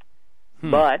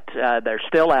 But they're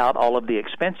still out all of the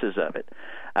expenses of it.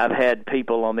 I've had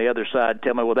people on the other side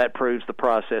tell me, well, that proves the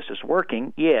process is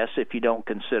working. Yes, if you don't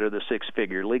consider the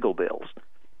six-figure legal bills.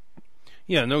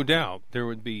 Yeah, no doubt. There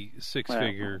would be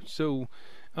six-figure. So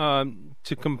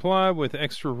to comply with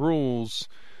extra rules,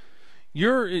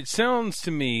 it sounds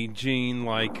to me, Gene,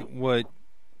 like what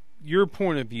your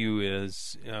point of view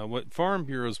is, what Farm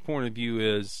Bureau's point of view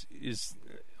is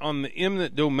on the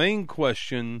eminent domain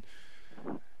question,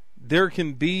 there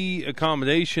can be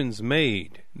accommodations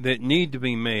made that need to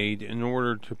be made in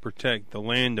order to protect the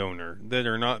landowner that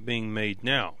are not being made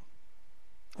now.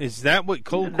 Is that what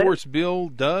Cold Course Bill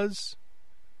does?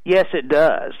 Yes, it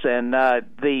does. And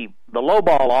the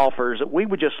lowball offers, we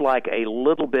would just like a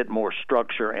little bit more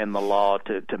structure in the law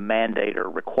to mandate or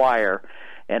require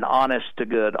an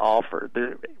honest-to-good offer.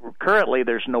 Currently,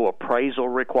 there's no appraisal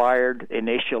required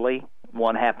initially.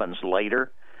 One happens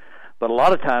later. But a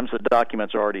lot of times the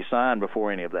documents are already signed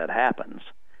before any of that happens,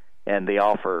 and the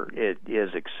offer is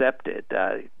accepted.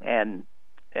 And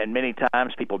many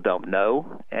times people don't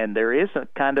know, and there is a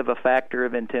kind of a factor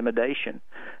of intimidation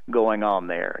going on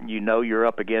there. You know you're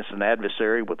up against an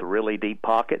adversary with really deep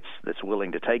pockets that's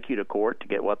willing to take you to court to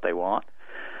get what they want.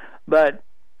 But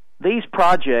these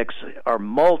projects are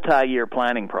multi-year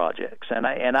planning projects, and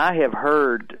I have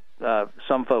heard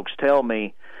some folks tell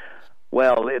me,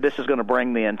 well, this is going to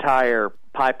bring the entire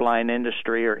pipeline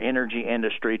industry or energy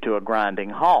industry to a grinding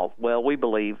halt. Well, we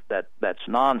believe that that's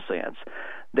nonsense,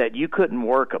 that you couldn't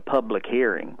work a public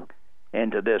hearing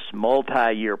into this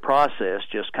multi-year process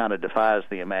just kind of defies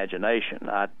the imagination.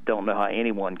 I don't know how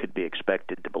anyone could be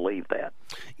expected to believe that.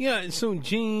 Yeah, so,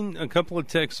 Gene, a couple of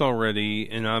texts already,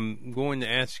 and I'm going to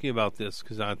ask you about this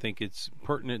because I think it's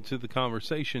pertinent to the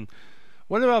conversation.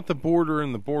 What about the border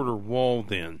and the border wall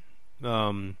then?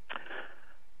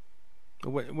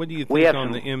 What do you think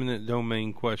on the eminent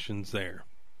domain questions there?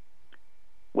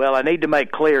 Well, I need to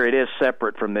make clear it is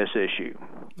separate from this issue.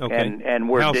 Okay. And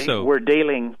we're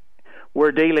dealing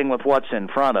with what's in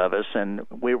front of us, and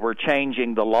we're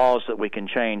changing the laws that we can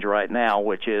change right now,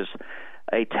 which is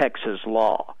a Texas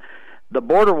law. The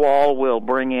border wall will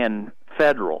bring in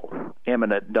federal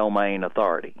eminent domain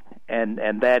authority, and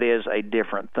that is a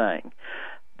different thing.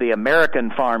 The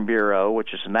American Farm Bureau,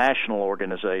 which is a national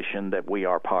organization that we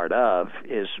are part of,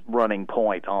 is running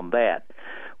point on that.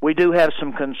 We do have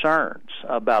some concerns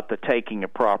about the taking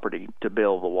of property to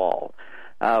build the wall.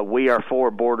 We are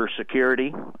for border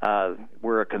security.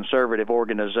 We're a conservative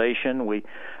organization.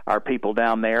 Our people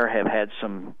down there have had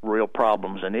some real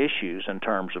problems and issues in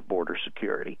terms of border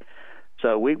security.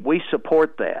 So we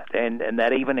support that, and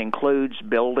that even includes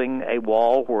building a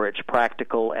wall where it's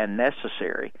practical and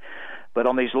necessary. But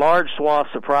on these large swaths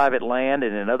of private land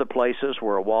and in other places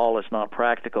where a wall is not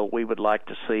practical, we would like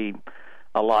to see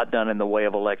a lot done in the way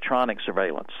of electronic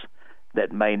surveillance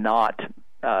that may not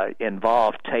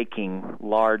involve taking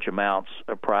large amounts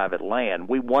of private land.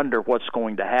 We wonder what's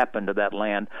going to happen to that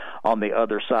land on the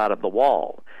other side of the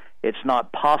wall. It's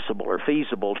not possible or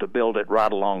feasible to build it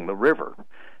right along the river.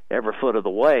 every foot of the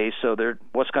way. So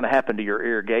what's going to happen to your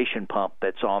irrigation pump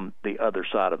that's on the other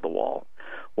side of the wall?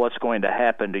 What's going to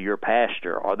happen to your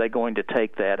pasture? Are they going to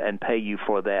take that and pay you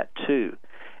for that too?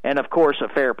 And, of course, a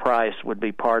fair price would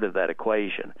be part of that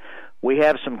equation. We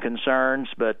have some concerns,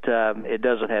 but it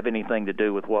doesn't have anything to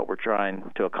do with what we're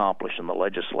trying to accomplish in the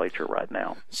legislature right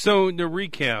now. So, to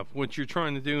recap, what you're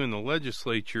trying to do in the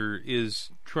legislature is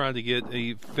try to get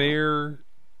a fair,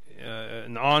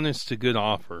 an honest to good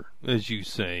offer, as you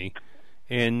say,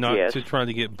 and not to try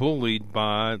to get bullied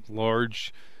by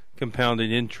large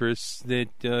compounded interests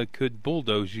that could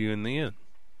bulldoze you in the end.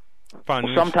 Well,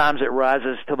 sometimes it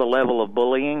rises to the level of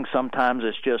bullying. Sometimes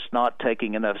it's just not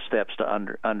taking enough steps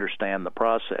to understand the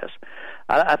process.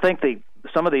 I think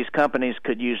some of these companies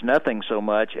could use nothing so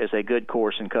much as a good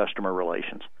course in customer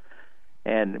relations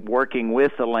and working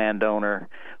with the landowner.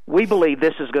 We believe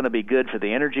this is going to be good for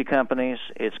the energy companies.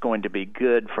 It's going to be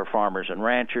good for farmers and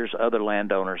ranchers, other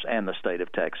landowners, and the state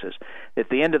of Texas. At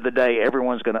the end of the day,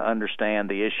 everyone's going to understand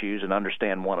the issues and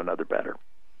understand one another better.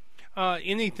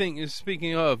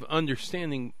 Speaking of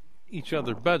understanding each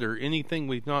other better, anything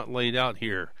we've not laid out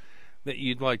here that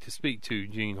you'd like to speak to,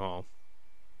 Gene Hall?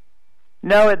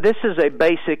 No, this is a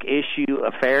basic issue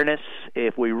of fairness.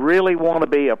 If we really want to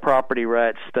be a property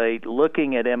rights state,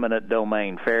 looking at eminent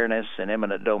domain fairness and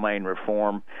eminent domain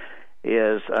reform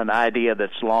is an idea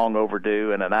that's long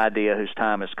overdue and an idea whose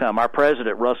time has come. Our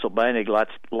president, Russell Banig,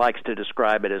 likes to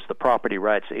describe it as the property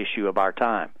rights issue of our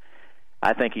time.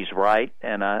 I think he's right,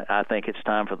 and I think it's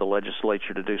time for the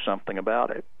legislature to do something about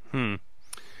it.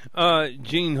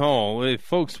 Gene Hall, if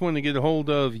folks want to get a hold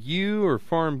of you or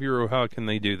Farm Bureau, how can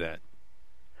they do that?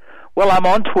 Well, I'm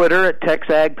on Twitter at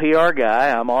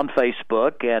TexAgPRGuy. I'm on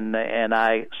Facebook, and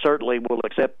I certainly will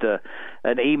accept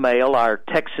an email. Our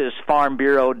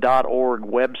TexasFarmBureau.org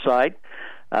website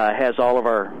has all of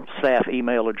our staff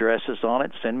email addresses on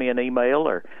it. Send me an email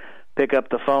or pick up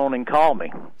the phone and call me.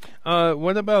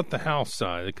 What about the House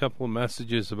side? A couple of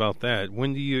messages about that.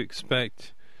 When do you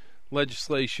expect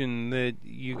legislation that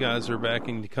you guys are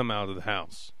backing to come out of the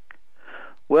House?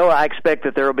 Well, I expect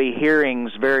that there will be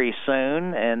hearings very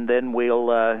soon, and then we'll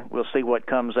see what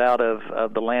comes out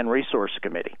of the Land Resource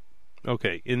Committee.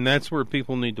 Okay, and that's where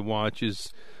people need to watch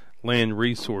is Land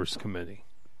Resource Committee.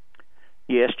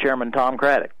 Yes, Chairman Tom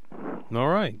Craddock. All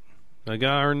right. A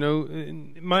guy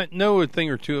might know a thing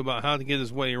or two about how to get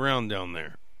his way around down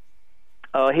there.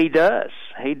 He does,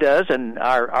 and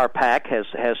our PAC has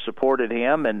supported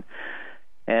him and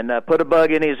put a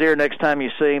bug in his ear next time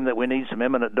you see him that we need some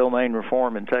eminent domain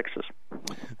reform in Texas.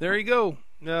 There you go.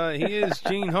 He is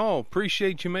Gene Hall.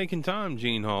 Appreciate you making time,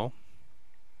 Gene Hall.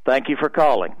 Thank you for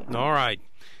calling. All right.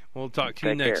 We'll talk to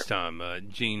you next time.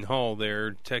 Gene Hall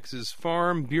there, Texas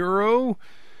Farm Bureau.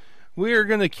 We are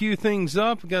going to cue things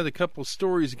up. We've got a couple of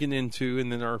stories to get into, and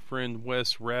then our friend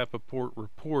Wes Rappaport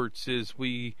reports as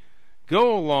we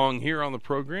go along here on the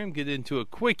program. Get into a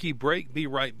quickie break. Be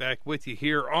right back with you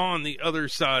here on the other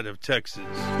side of Texas.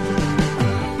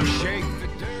 Shake the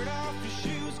dirt off your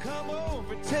shoes, come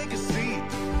over, take a seat.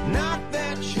 Knock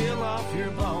that chill off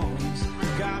your bones.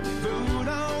 Got food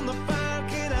on the fire,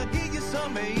 can I get you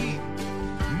some to eat?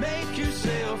 Make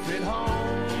yourself at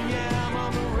home, yeah, I'm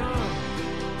on the run.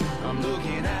 I'm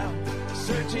looking out,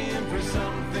 searching for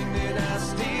something that I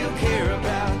still care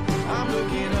about. I'm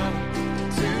looking up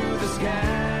to the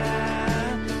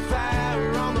sky.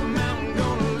 Fire on the mountain,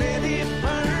 gonna let it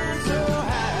burn so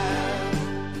high.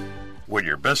 When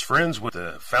you're best friends with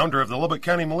the founder of the Lubbock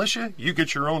County Militia, you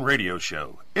get your own radio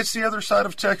show. It's The Other Side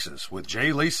of Texas with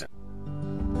Jay Leeson.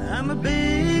 I'm a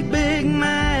big, big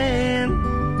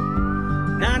man.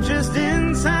 Not just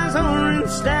in size or in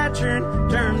stature, in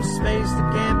terms of space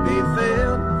that can't be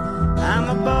filled. I'm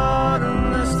a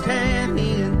bottomless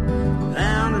canyon,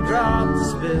 bound to drop the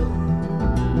spill.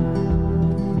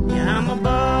 Yeah, I'm a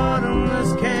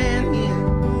bottomless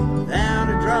canyon, bound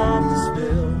to drop the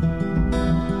spill.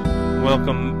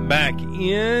 Welcome back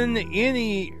in.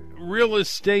 Any real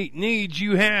estate needs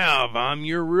you have, I'm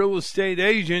your real estate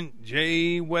agent,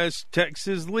 J. West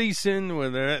Texas Leeson,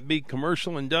 whether that be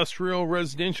commercial, industrial,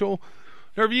 residential,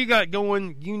 whatever you got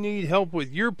going, you need help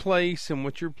with your place and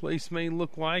what your place may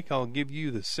look like. I'll give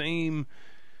you the same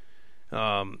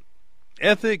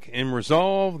ethic and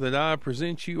resolve that I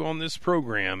present you on this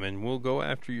program, and we'll go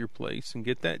after your place and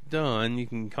get that done. You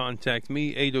can contact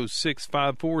me,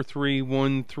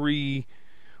 806-543-1317.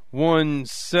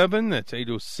 That's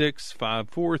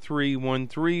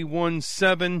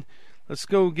 806-543-1317. Let's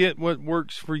go get what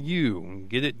works for you and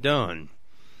get it done.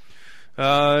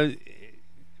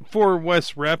 Before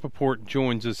Wes Rappaport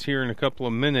joins us here in a couple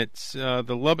of minutes, the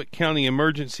Lubbock County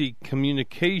Emergency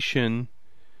Communication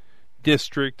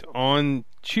District on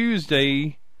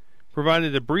Tuesday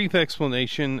provided a brief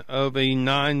explanation of a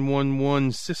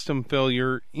 911 system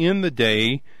failure in the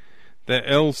day. The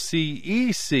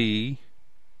LCEC,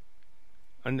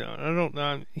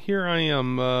 here I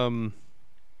am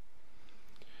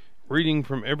reading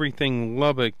from Everything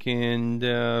Lubbock,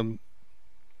 and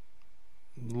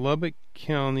Lubbock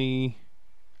County,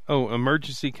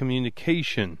 Emergency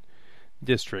Communication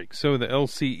District. So the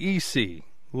LCEC,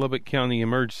 Lubbock County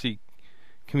Emergency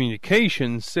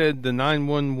Communications, said the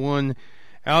 911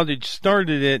 outage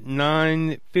started at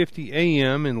 9:50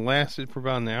 a.m. and lasted for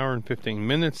about an hour and 15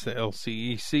 minutes. The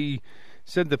LCEC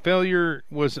said the failure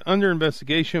was under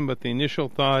investigation, but the initial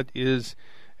thought is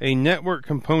a network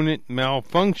component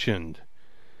malfunctioned.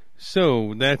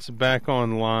 So that's back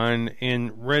online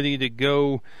and ready to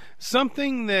go.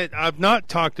 Something that I've not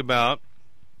talked about,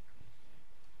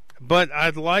 but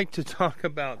I'd like to talk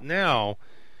about now.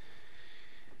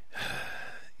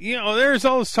 You know, there's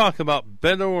all this talk about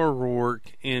Beto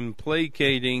O'Rourke in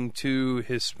placating to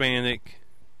Hispanic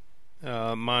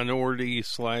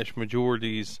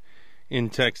minorities/majorities in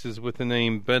Texas with the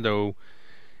name Beto.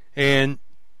 And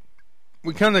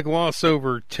we kind of gloss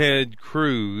over Ted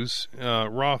Cruz,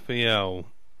 Rafael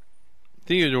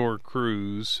Theodore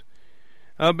Cruz.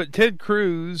 But Ted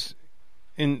Cruz,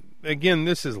 and again,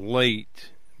 this is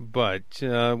late, but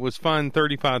was fined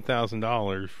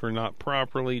 $35,000 for not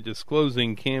properly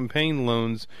disclosing campaign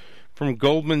loans from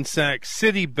Goldman Sachs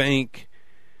Citibank.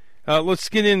 Let's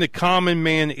get into common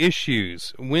man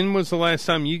issues. When was the last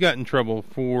time you got in trouble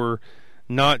for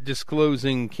not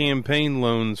disclosing campaign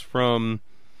loans from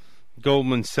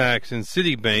Goldman Sachs and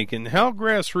Citibank? And how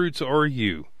grassroots are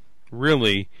you,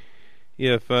 really,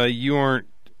 if you aren't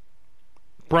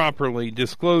properly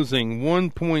disclosing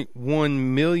 $1.1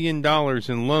 million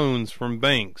in loans from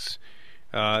banks?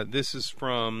 This is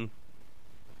from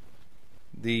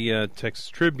the Texas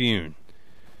Tribune.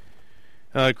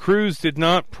 Cruz did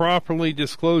not properly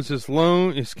disclose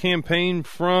his campaign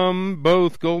from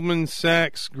both Goldman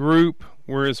Sachs Group,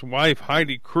 where his wife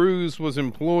Heidi Cruz was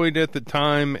employed at the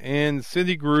time, and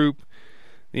Citigroup.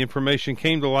 The information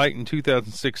came to light in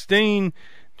 2016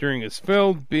 during his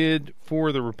failed bid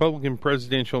for the Republican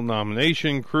presidential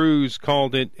nomination. Cruz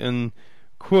called it an,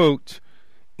 quote,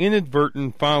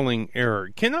 inadvertent filing error.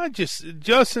 Can I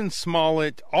Justin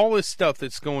Smollett, all this stuff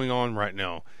that's going on right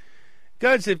now,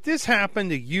 guys, if this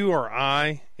happened to you or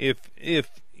I, if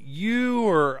you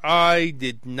or I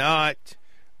did not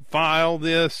file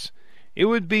this, it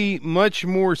would be much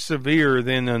more severe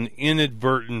than an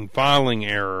inadvertent filing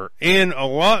error, and a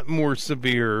lot more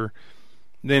severe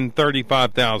than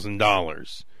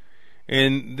 $35,000.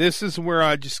 And this is where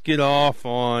I just get off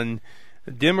on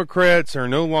Democrats are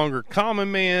no longer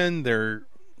common man. They're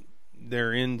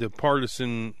into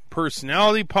partisan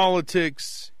personality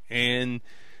politics, and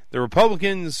the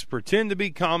Republicans pretend to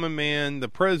be common man. The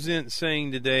president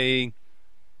saying today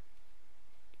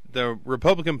the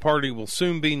Republican Party will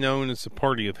soon be known as the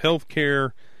party of health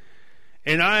care.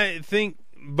 And I think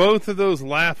both of those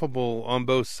laughable on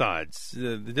both sides.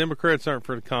 The Democrats aren't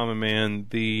for the common man.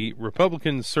 The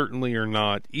Republicans certainly are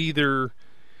not either.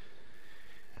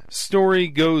 Story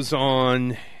goes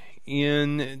on.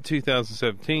 In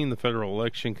 2017, the Federal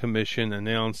Election Commission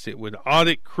announced it would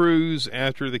audit Cruz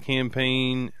after the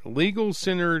campaign legal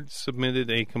center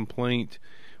submitted a complaint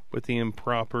with the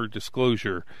improper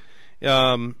disclosure.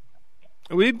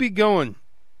 We'd be going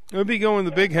to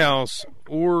the big house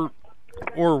or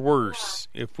worse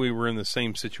if we were in the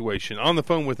same situation. On the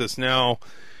phone with us now,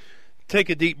 take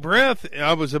a deep breath.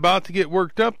 I was about to get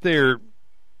worked up there,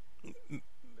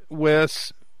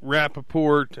 Wes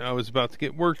Rappaport. I was about to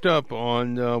get worked up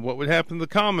on what would happen to the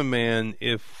common man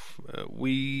if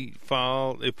we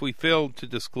failed to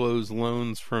disclose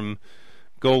loans from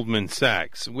Goldman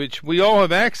Sachs, which we all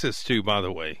have access to, by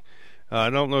the way. I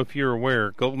don't know if you're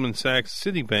aware, Goldman Sachs,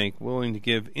 Citibank, willing to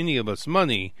give any of us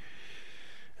money.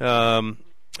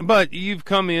 But you've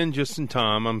come in just in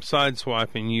time. I'm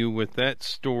sideswiping you with that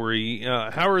story.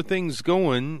 How are things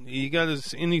going? You got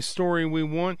any story we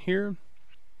want here?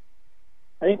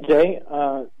 Hey, Jay.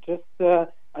 Just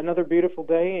another beautiful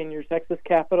day in your Texas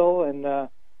capital, and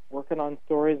working on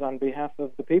stories on behalf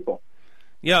of the people.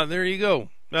 Yeah, there you go.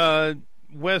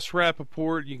 Wes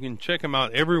Rappaport, you can check him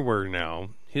out everywhere now.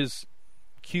 His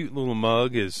cute little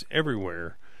mug is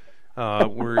everywhere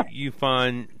where you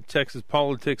find Texas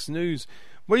politics news.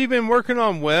 What have you been working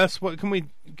on, Wes? What can we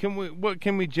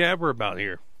jabber about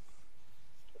here?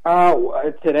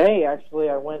 Today, actually,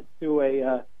 I went to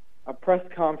a press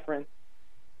conference.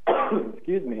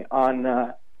 Excuse me,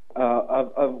 on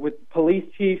with police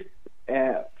chiefs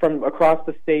from across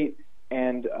the state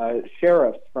and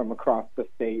sheriffs from across the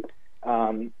state,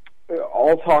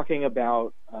 all talking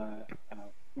about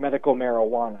medical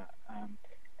marijuana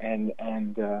and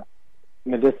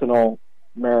medicinal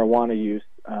marijuana use.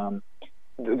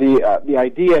 The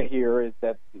idea here is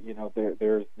that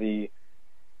there's the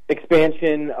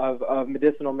expansion of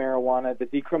medicinal marijuana, the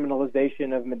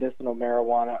decriminalization of medicinal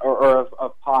marijuana or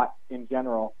of pot in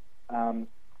general,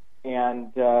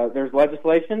 and there's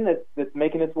legislation that's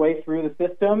making its way through the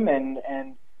system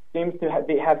and seems to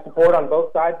have support on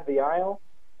both sides of the aisle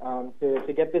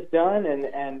to get this done.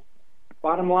 And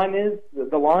bottom line is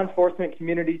the law enforcement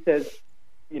community says,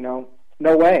 no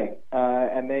way,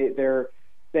 and they're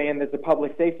saying there's a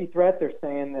public safety threat. They're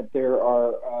saying that there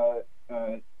are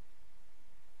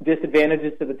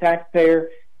disadvantages to the taxpayer,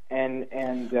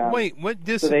 and wait, what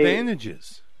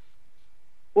disadvantages?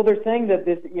 Well, they're saying that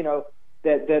this,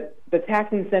 that the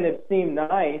tax incentives seem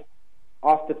nice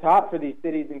off the top for these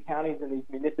cities and counties and these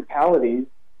municipalities,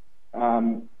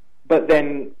 but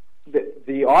then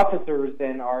the officers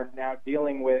then are now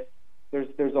dealing with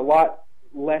there's a lot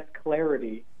less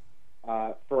clarity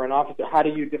for an officer. How do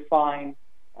you define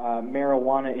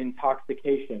marijuana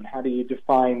intoxication? How do you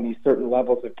define these certain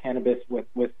levels of cannabis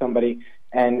with somebody?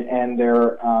 And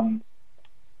they're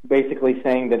basically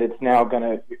saying that it's now going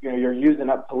to, you're using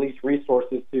up police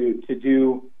resources to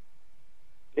do.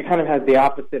 It kind of has the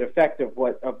opposite effect of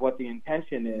what the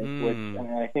intention is.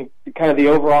 And I think kind of the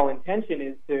overall intention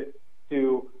is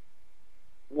to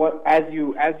what as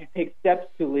you take steps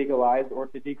to legalize or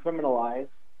to decriminalize.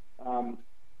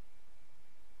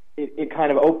 It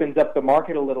kind of opens up the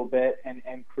market a little bit,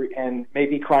 and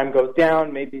maybe crime goes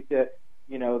down, maybe the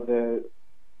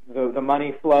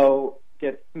money flow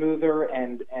gets smoother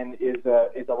and is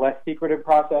a less secretive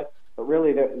process. But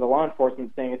really, the law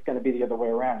enforcement saying it's going to be the other way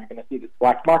around. You're going to see this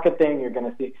black market thing. You're going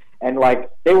to see, and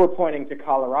like they were pointing to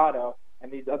Colorado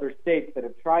and these other states that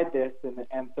have tried this,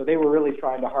 and so they were really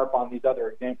trying to harp on these other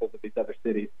examples of these other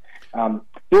cities.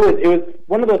 It was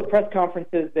one of those press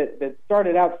conferences that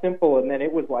started out simple, and then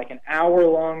it was like an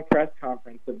hour-long press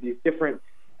conference of these different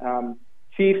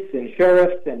chiefs and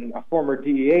sheriffs and a former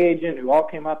DEA agent who all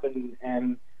came up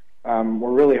and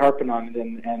were really harping on it.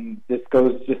 And this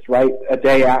goes just right a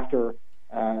day after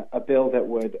a bill that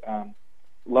would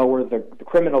lower the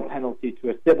criminal penalty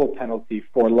to a civil penalty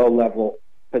for low-level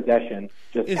possession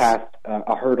passed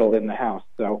a hurdle in the House.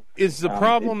 So is the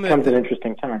problem it comes at an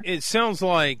interesting time. It sounds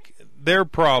like their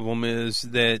problem is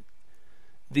that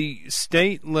the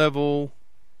state level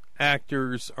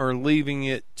actors are leaving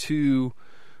it to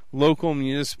local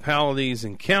municipalities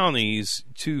and counties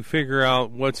to figure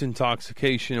out what's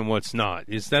intoxication and what's not.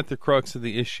 Is that the crux of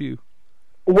the issue?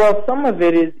 Well, some of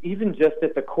it is even just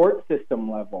at the court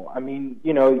system level. I mean,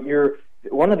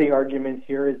 one of the arguments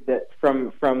here is that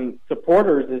from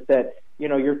supporters is that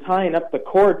you're tying up the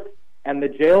courts and the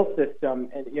jail system,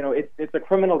 and it's a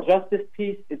criminal justice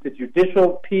piece, it's a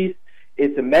judicial piece,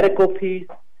 it's a medical piece.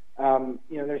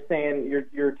 They're saying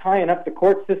you're tying up the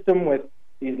court system with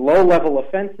these low-level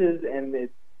offenses, and the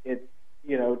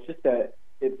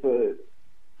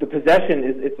possession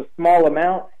it's a small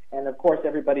amount, and of course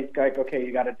everybody's like, okay,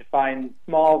 you got to define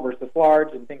small versus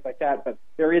large and things like that, but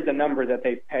there is a number that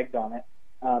they've pegged on it.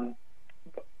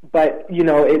 But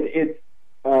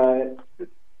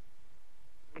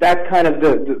that's kind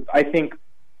of I think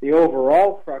the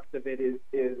overall crux of it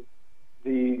is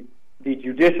the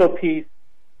judicial piece,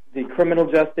 the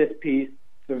criminal justice piece,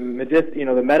 the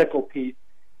medical piece.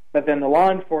 But then the law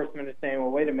enforcement is saying,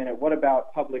 well, wait a minute, what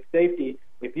about public safety?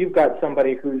 If you've got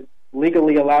somebody who's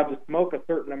legally allowed to smoke a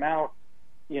certain amount,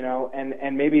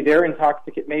 and maybe they're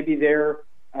intoxicated, maybe their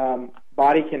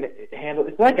body can handle.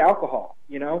 It's like alcohol,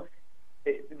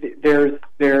 There's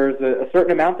a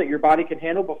certain amount that your body can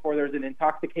handle before there's an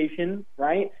intoxication,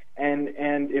 right? And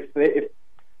if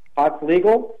pot's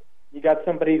legal, you got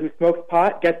somebody who smokes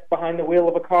pot, gets behind the wheel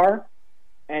of a car,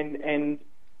 and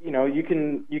you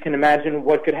can imagine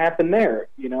what could happen there.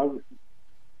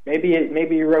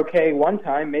 Maybe you're okay one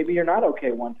time, maybe you're not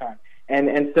okay one time,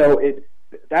 and so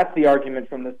that's the argument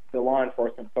from the law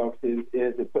enforcement folks is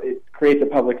it creates a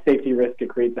public safety risk, it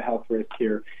creates a health risk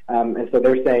here, and so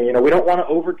they're saying we don't want to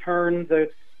overturn the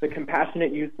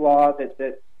compassionate use law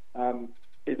that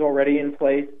is already in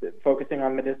place, focusing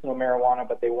on medicinal marijuana,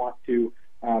 but they want to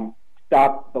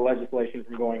stop the legislation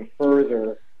from going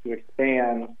further to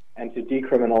expand and to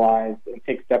decriminalize and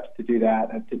take steps to do that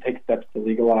and to take steps to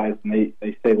legalize. And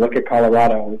they say, look at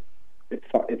Colorado,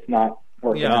 it's not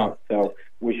working out, so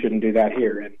we shouldn't do that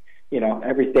here. And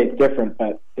every state's different,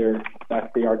 but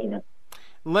that's the argument.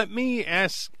 Let me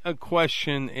ask a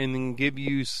question and then give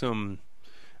you some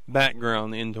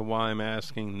background into why I'm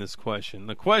asking this question.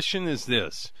 The question is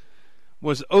this: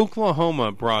 was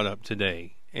Oklahoma brought up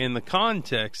today? And the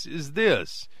context is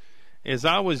this: as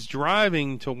I was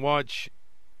driving to watch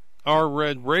our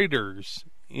Red Raiders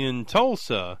in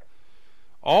Tulsa,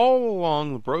 all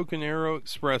along the Broken Arrow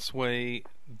Expressway,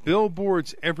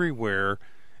 billboards everywhere.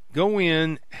 Go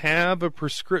in, have a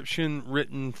prescription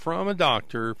written from a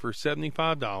doctor for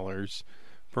 $75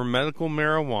 for medical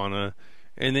marijuana,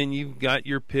 and then you've got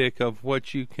your pick of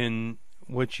what you can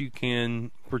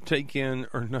partake in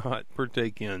or not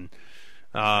partake in.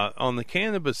 On the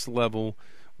cannabis level,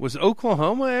 was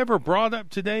Oklahoma ever brought up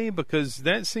today? Because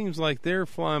that seems like they're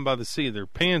flying by the seat of their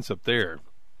pants up there.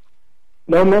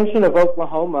 No mention of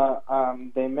Oklahoma.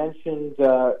 They mentioned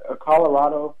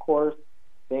Colorado, of course.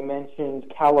 They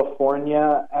mentioned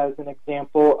California as an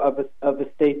example of a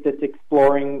state that's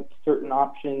exploring certain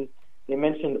options. They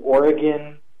mentioned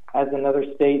Oregon as another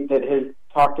state that has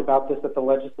talked about this at the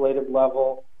legislative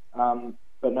level,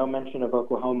 but no mention of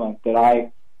Oklahoma that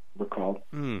I recalled.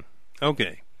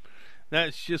 Okay.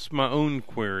 That's just my own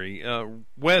query.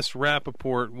 Wes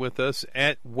Rappaport with us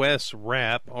at Wes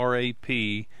Rapp,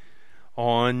 R-A-P,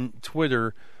 on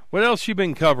Twitter. What else you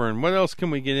been covering? What else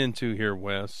can we get into here,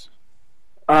 Wes?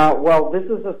 Well, this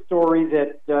is a story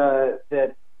that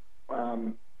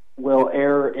will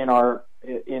air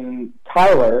in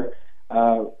Tyler.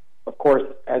 Of course,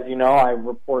 as you know, I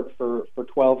report for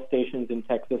 12 stations in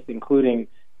Texas, including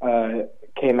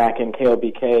KMAC and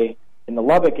KOBK in the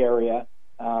Lubbock area.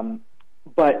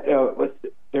 But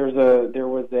there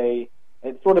was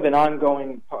it's sort of an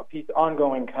ongoing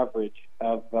coverage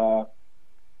of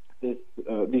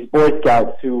these Boy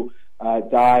Scouts who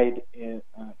died in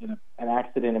an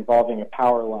accident involving a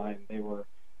power line. The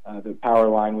power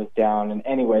line was down, and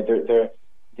anyway, the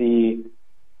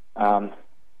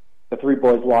three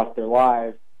boys lost their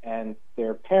lives, and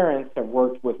their parents have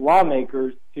worked with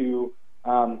lawmakers to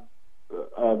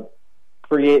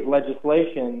create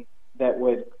legislation that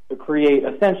would create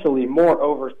essentially more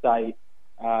oversight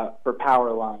for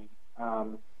power lines.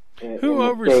 Who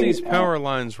oversees power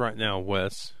lines right now,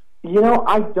 Wes?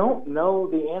 I don't know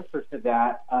the answer to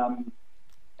that,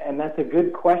 and that's a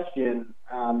good question.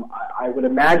 I would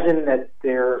imagine that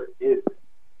there is,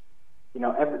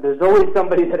 there's always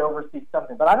somebody that oversees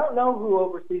something, but I don't know who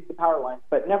oversees the power lines.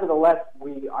 But nevertheless,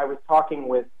 I was talking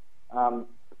with some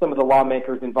of the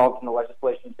lawmakers involved in the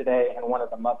legislation today, and one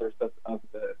of the mothers of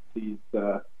these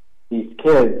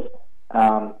kids,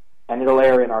 and it'll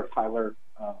air in our Tyler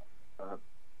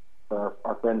for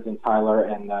our friends in Tyler,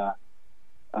 and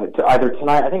either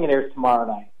tonight. I think it airs tomorrow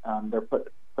night. They're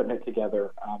putting it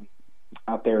together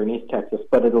out there in East Texas,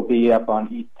 but it'll be up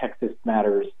on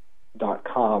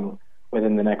EastTexasMatters.com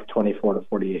within the next 24 to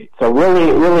 48. So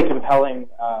really, really compelling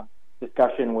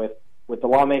discussion with the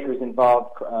lawmakers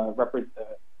involved,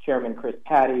 Chairman Chris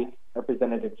Patty,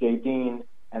 Representative Jay Dean,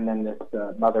 and then this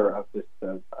mother of this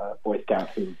Boy Scout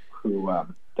who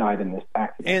died in this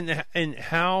accident. And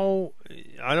how,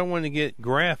 I don't want to get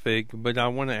graphic, but I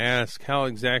want to ask how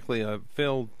exactly a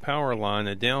failed power line,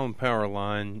 a down power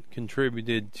line,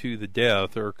 contributed to the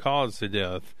death or caused the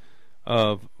death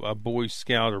of a Boy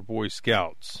Scout or Boy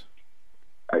Scouts.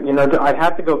 I'd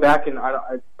have to go back, and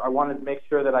I wanted to make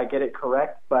sure that I get it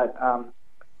correct, but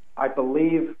I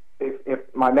believe, if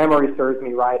my memory serves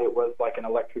me right, it was like an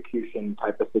electrocution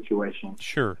type of situation.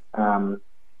 Sure.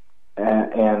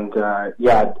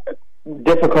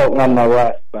 Difficult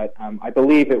nonetheless, but I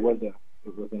believe it was an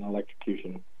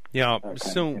electrocution. Yeah,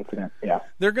 so incident. Yeah.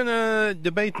 They're going to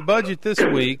debate the budget this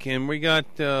week, and we got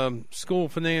school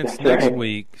finance next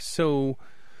week. So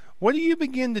what do you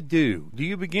begin to do? Do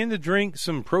you begin to drink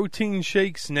some protein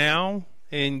shakes now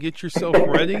and get yourself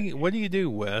ready? What do you do,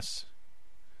 Wes?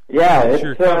 Yeah,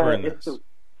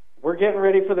 we're getting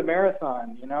ready for the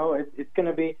marathon. It's going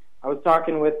to be. I was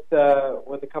talking with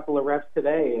a couple of reps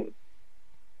today, and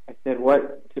I said,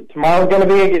 "What? Tomorrow's going to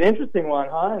be an interesting one,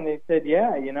 huh?" And they said,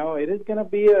 "Yeah, it is going to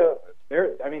be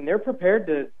they're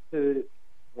prepared to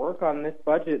work on this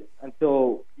budget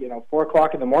until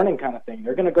 4:00 in the morning, kind of thing.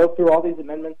 They're going to go through all these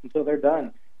amendments until they're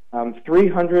done.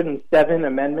 307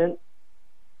 amendments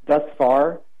thus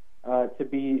far to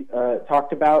be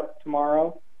talked about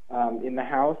tomorrow in the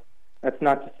House. That's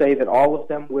not to say that all of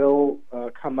them will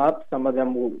come up. Some of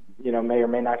them will, may or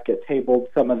may not get tabled.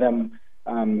 Some of them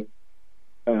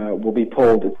will be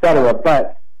pulled, etc.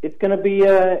 But it's going to be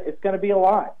a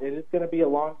lot. It is going to be a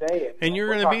long day. And you're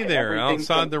going to be there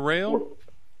outside the rail.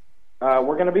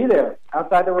 We're going to be there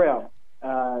outside the rail,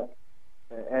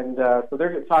 and so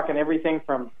they're talking everything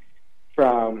from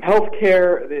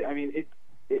healthcare.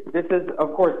 this is,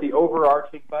 of course, the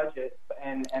overarching budget,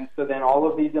 and so then all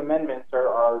of these amendments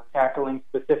are tackling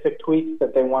specific tweaks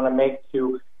that they want to make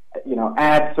to,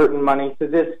 add certain money to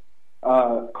this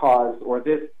cause or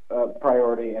this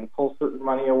priority and pull certain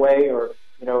money away, or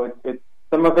it's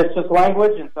some of it's just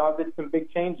language and some of it's some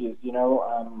big changes.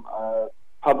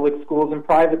 Public schools and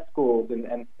private schools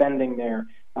and spending there,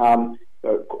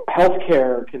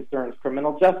 healthcare concerns,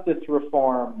 criminal justice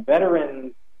reform,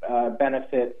 veteran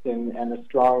benefits, and a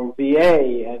strong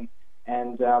VA,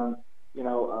 and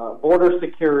border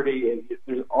security.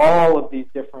 There's all of these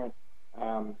different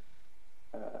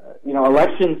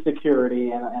election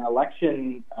security and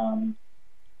election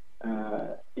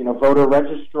voter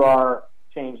registrar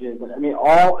changes, and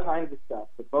all kinds of stuff.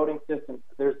 The voting system.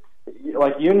 There's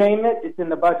you name it, it's in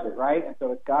the budget, right? And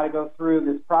so it's got to go through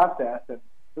this process. And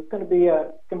it's going to be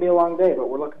a long day, but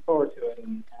we're looking forward to it.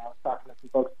 And I was talking to some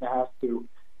folks in the house who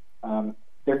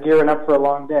they're gearing up for a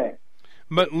long day.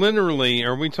 But literally,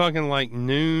 are we talking like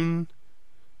noon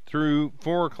through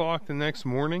 4 o'clock the next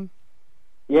morning?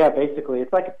 Yeah, basically.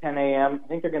 It's like at 10 a.m. I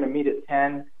think they're going to meet at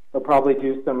 10. They'll probably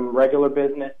do some regular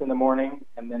business in the morning,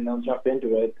 and then they'll jump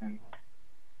into it and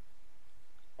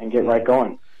get right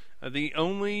going. The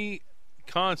only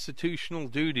constitutional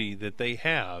duty that they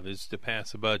have is to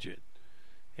pass a budget.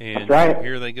 And that's right.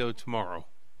 Here they go tomorrow.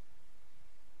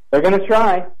 They're going to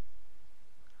try.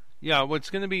 Yeah,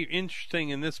 what's going to be interesting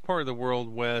in this part of the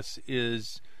world, Wes,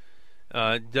 is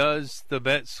does the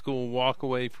vet school walk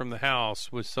away from the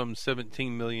House with some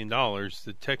 $17 million,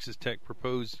 the Texas Tech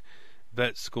proposed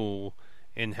vet school,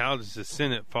 and how does the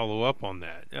Senate follow up on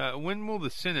that? When will the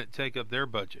Senate take up their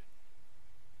budget?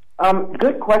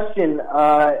 Good question.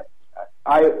 I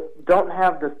don't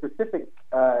have the specific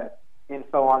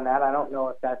info on that. I don't know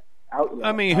if that's out yet.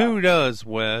 I mean, who does,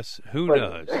 Wes? Who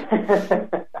does?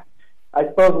 I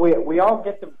suppose we all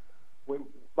get to.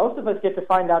 Most of us get to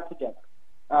find out together.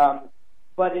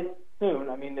 But it's soon.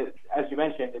 I mean, as you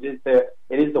mentioned, it is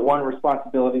the one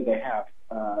responsibility they have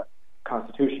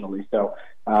constitutionally. So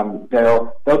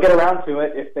they'll get around to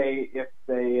it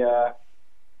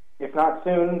if not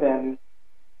soon, then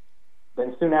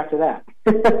soon after that.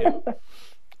 Yeah.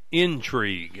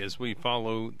 Intrigue as we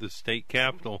follow the state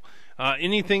capitol.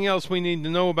 Anything else we need to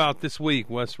know about this week,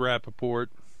 Wes Rappaport?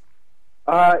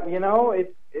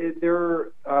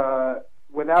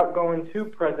 Without going too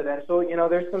presidential,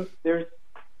 there's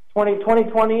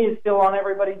 2020 is still on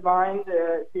everybody's mind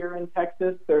here in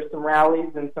Texas. There's some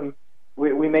rallies and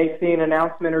we may see an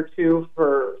announcement or two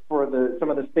for some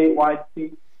of the statewide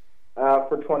seats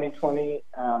for 2020.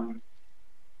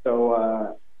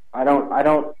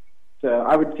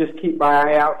 I would just keep my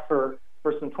eye out for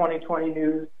some 2020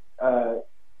 news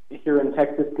here in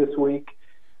Texas this week.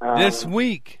 This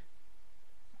week?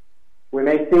 We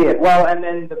may see it. Well, and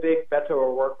then the big Beto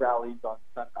O'Rourke rallies on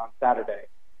Saturday.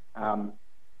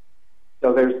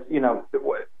 So there's,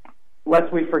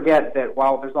 lest we forget that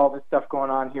while there's all this stuff going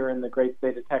on here in the great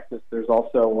state of Texas, there's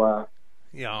also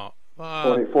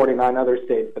 49 other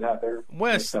states that have their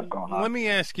stuff going on. Let me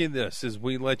ask you this as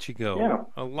we let you go. Yeah.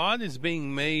 A lot is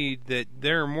being made that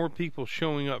there are more people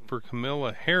showing up for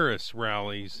Kamala Harris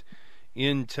rallies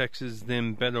in Texas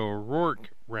than Beto O'Rourke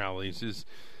rallies. Is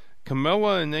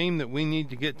Kamala a name that we need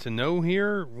to get to know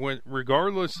here,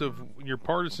 regardless of your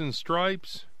partisan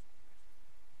stripes?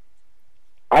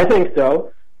 I think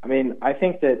so. I mean, I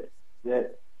think that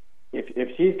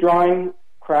if she's drawing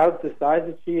crowds the size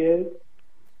that she is,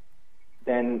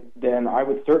 then I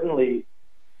would certainly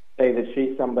say that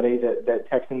she's somebody that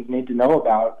Texans need to know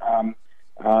about.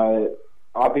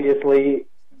 Obviously,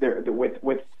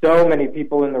 with so many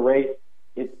people in the race,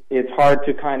 it's hard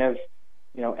to kind of,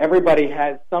 everybody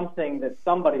has something that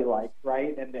somebody likes,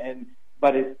 right?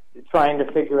 But it's trying to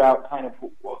figure out kind of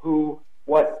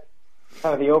what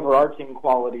kind of the overarching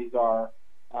qualities are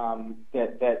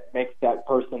that makes that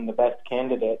person the best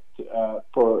candidate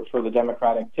for the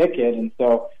Democratic ticket. And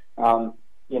so,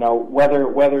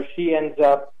 whether she ends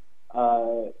up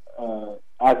as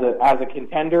a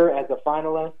contender, as a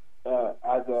finalist,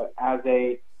 as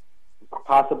a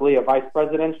possibly a vice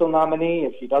presidential nominee,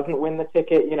 if she doesn't win the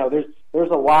ticket,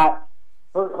 there's a lot.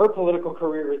 Her political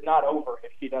career is not over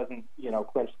if she doesn't,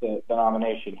 clinch the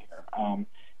nomination here.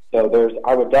 So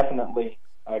I would definitely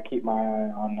keep my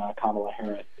eye on Kamala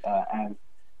Harris as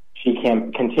she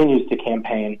continues to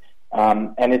campaign.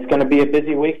 And it's going to be a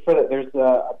busy week for that. There's,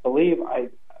 I believe, I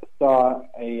saw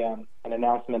an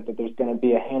announcement that there's going to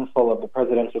be a handful of the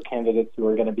presidential candidates who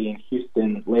are going to be in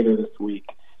Houston later this week.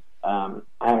 I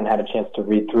haven't had a chance to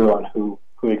read through on who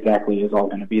exactly is all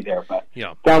going to be there, but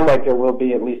yeah. Sounds like there will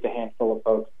be at least a handful of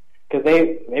folks. because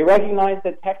they recognize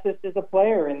that Texas is a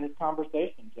player in this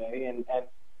conversation, Jay, and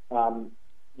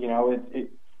you know,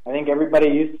 I think everybody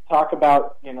used to talk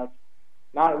about, you know,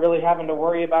 not really having to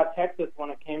worry about Texas when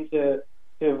it came to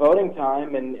voting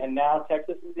time, and now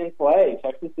Texas is in play.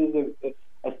 Texas is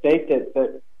a state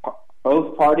that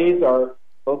both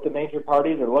the major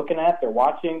parties are looking at. They're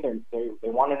watching. They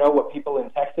want to know what people in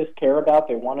Texas care about.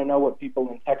 They want to know what people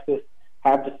in Texas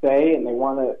have to say, and they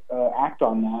want to act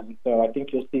on that. And so I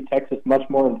think you'll see Texas much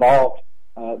more involved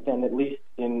than at least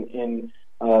in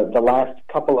the last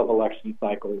couple of election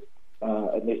cycles,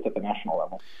 at least at the national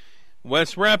level.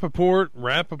 Wes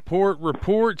Rappaport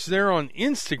Reports there on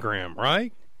Instagram,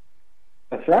 right?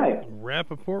 That's right.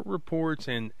 Rappaport Reports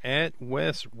and at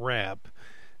Wes Rapp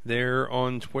there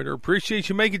on Twitter. Appreciate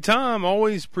you making time.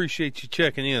 Always appreciate you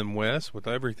checking in, Wes, with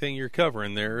everything you're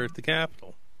covering there at the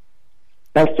Capitol.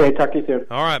 Thanks, Jay. Talk to you soon.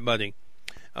 All right, buddy.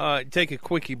 Take a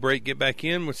quickie break, get back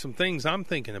in with some things I'm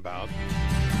thinking about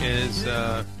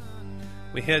as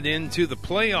we head into the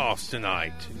playoffs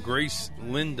tonight. Grace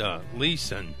Linda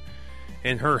Leeson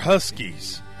and her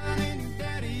Huskies,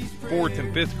 4th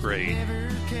and 5th grade.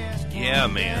 Yeah,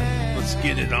 man. Let's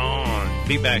get it on.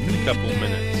 Be back in a couple of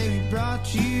minutes.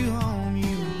 Brought you home,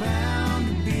 you were bound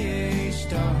to be a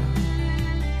star.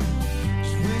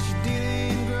 Just wish you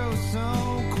didn't grow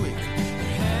so quick.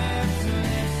 Perhaps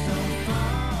left so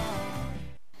far.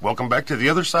 Welcome back to The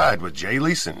Other Side with Jay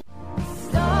Leeson.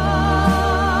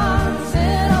 Stars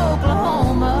in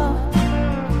Oklahoma.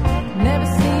 Never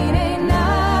seen a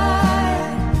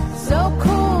night so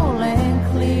cool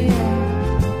and clear.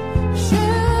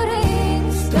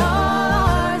 Shooting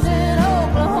stars in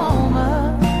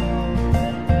Oklahoma.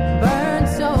 Burn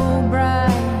so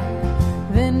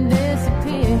bright, then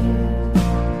disappear.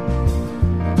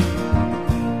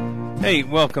 Hey,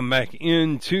 welcome back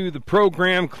into the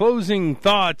program. Closing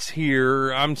thoughts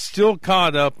here. I'm still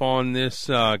caught up on this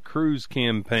Cruz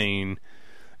campaign.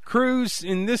 Cruz,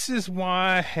 and this is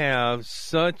why I have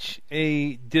such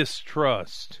a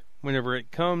distrust whenever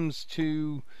it comes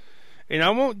to, and I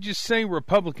won't just say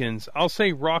Republicans, I'll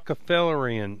say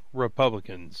Rockefellerian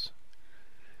Republicans,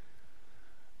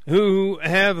 who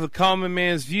have the common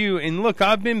man's view. And look,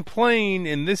 I've been playing,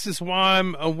 and this is why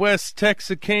I'm a West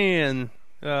Texican.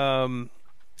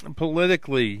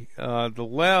 Politically, the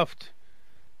left,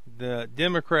 the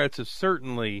Democrats have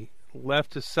certainly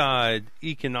left aside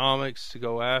economics to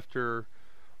go after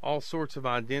all sorts of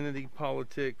identity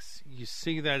politics. You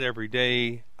see that every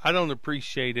day. I don't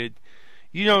appreciate it.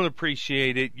 You don't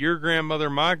appreciate it. Your grandmother,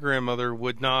 my grandmother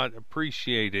would not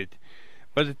appreciate it.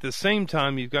 But at the same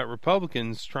time, you've got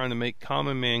Republicans trying to make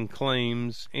common man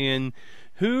claims. And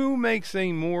who makes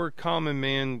a more common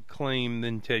man claim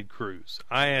than Ted Cruz?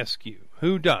 I ask you,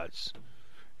 who does?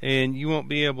 And you won't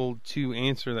be able to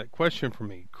answer that question for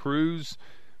me. Cruz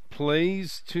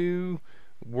plays to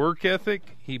work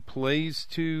ethic. He plays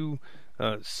to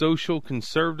social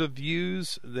conservative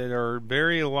views that are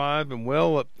very alive and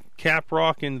well up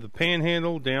Caprock into the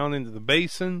Panhandle, down into the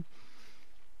Basin.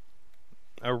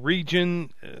 A region,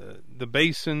 the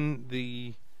Basin,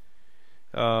 the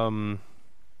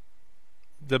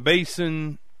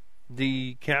Basin,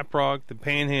 the Caprock, the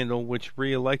Panhandle, which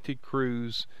re-elected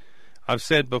Cruz. I've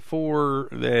said before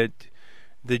that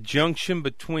the junction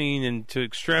between, and to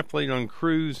extrapolate on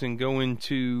Cruz and go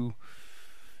into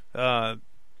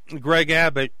Greg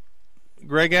Abbott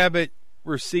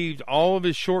received all of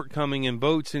his shortcoming in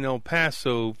votes in El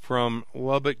Paso from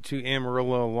Lubbock to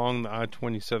Amarillo along the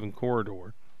I-27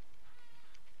 corridor.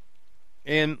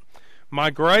 And my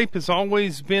gripe has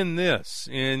always been this,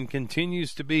 and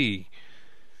continues to be,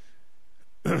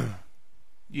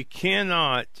 you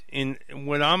cannot, and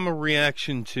what I'm a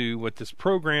reaction to, what this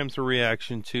program's a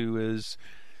reaction to, is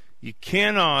you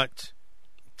cannot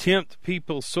tempt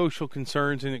people's social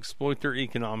concerns and exploit their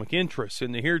economic interests.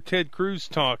 And to hear Ted Cruz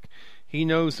talk, he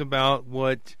knows about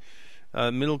what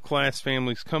middle-class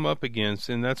families come up against,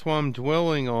 and that's why I'm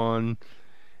dwelling on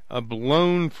a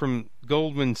loan from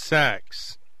Goldman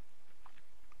Sachs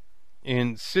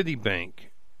and Citibank,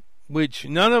 which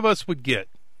none of us would get.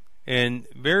 And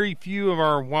very few of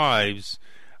our wives,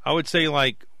 I would say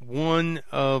like one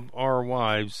of our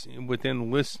wives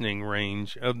within listening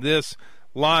range of this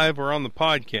live or on the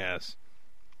podcast,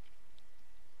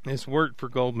 has worked for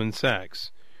Goldman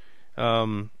Sachs.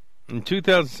 In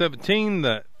 2017,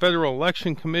 the Federal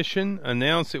Election Commission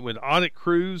announced it would audit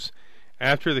Cruz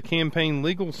after the Campaign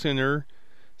Legal Center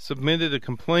submitted a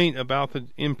complaint about the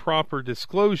improper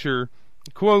disclosure.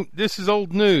 Quote, "This is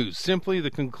old news, simply the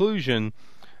conclusion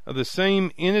of the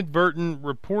same inadvertent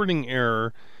reporting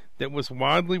error that was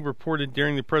widely reported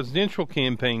during the presidential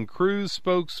campaign." Cruz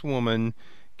spokeswoman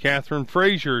Catherine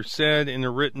Frazier said in a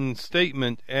written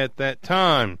statement at that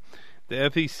time. The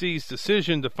FEC's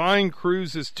decision to fine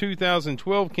Cruz's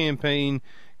 2012 campaign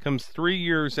comes 3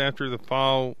 years after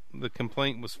the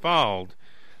complaint was filed.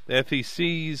 The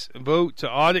FEC's vote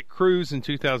to audit Cruz in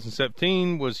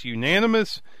 2017 was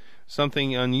unanimous,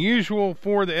 something unusual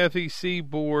for the FEC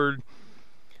board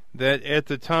that at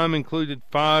the time included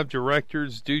 5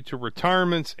 directors due to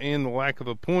retirements and the lack of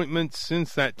appointments.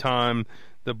 Since that time,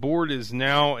 the board is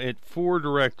now at 4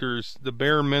 directors, the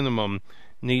bare minimum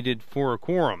needed for a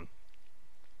quorum.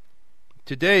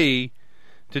 Today's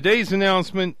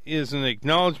announcement is an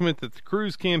acknowledgement that the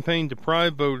Cruz campaign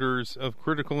deprived voters of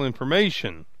critical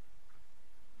information.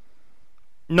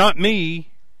 Not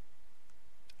me.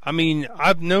 I mean,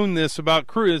 I've known this about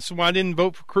Cruz. That's why I didn't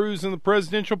vote for Cruz in the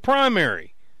presidential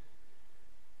primary.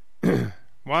 Why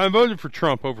I voted for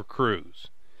Trump over Cruz.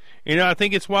 And I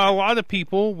think it's why a lot of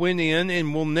people went in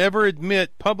and will never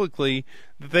admit publicly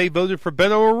that they voted for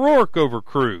Beto O'Rourke over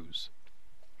Cruz.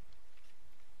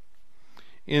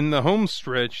 In the home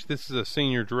stretch, this is a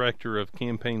senior director of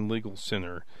Campaign Legal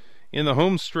Center. In the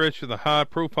home stretch of the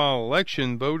high-profile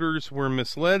election, voters were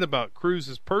misled about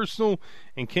Cruz's personal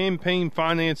and campaign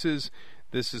finances.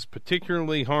 This is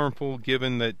particularly harmful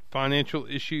given that financial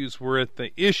issues were at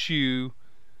the issue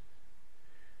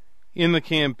in the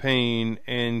campaign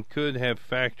and could have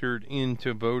factored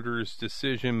into voters'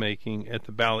 decision-making at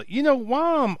the ballot. You know,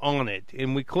 while I'm on it,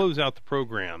 and we close out the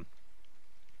program,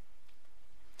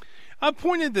 I've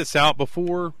pointed this out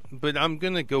before, but I'm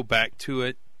going to go back to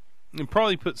it and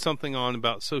probably put something on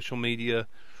about social media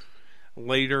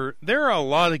later. There are a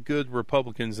lot of good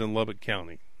Republicans in Lubbock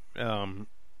County. And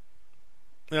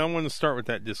I want to start with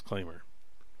that disclaimer.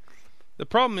 The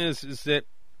problem is that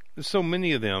so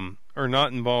many of them are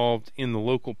not involved in the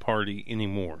local party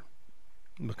anymore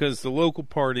because the local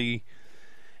party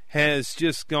has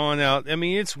just gone out. I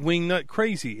mean, it's wingnut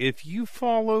crazy. If you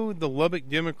follow the Lubbock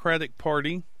Democratic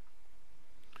Party,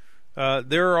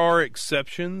 there are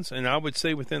exceptions, and I would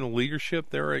say within the leadership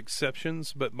there are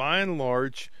exceptions, but by and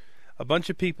large, a bunch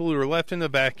of people who are left in a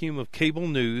vacuum of cable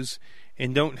news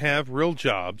and don't have real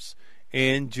jobs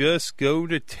and just go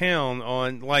to town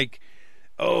on, like,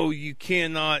 oh, you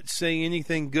cannot say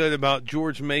anything good about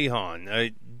George Mahon,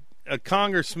 a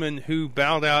congressman who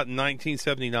bowed out in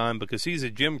 1979 because he's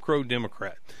a Jim Crow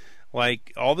Democrat.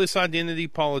 Like, all this identity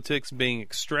politics being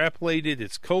extrapolated,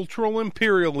 it's cultural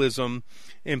imperialism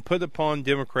and put upon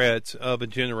Democrats of a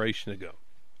generation ago.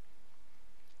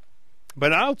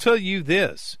 But I'll tell you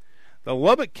this, the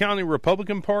Lubbock County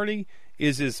Republican Party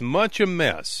is as much a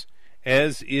mess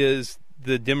as is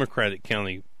the Democratic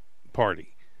County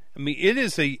Party. I mean, it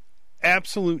is a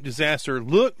absolute disaster.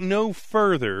 Look no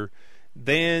further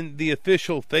than the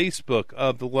official Facebook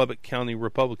of the Lubbock County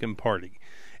Republican Party.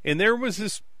 And there was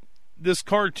this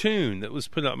cartoon that was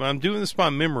put up. I'm doing this by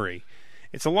memory.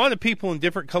 It's a lot of people in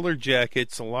different colored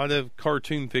jackets, a lot of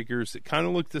cartoon figures that kind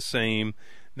of look the same,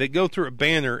 that go through a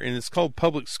banner, and it's called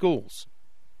Public Schools.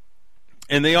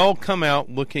 And they all come out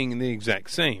looking the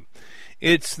exact same.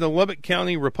 It's the Lubbock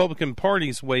County Republican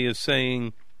Party's way of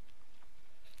saying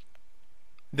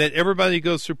that everybody who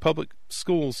goes through public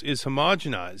schools is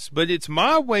homogenized. But it's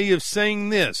my way of saying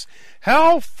this.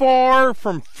 How far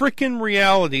from frickin'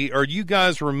 reality are you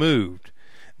guys removed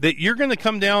that you're going to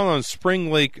come down on Spring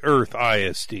Lake Earth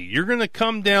ISD? You're going to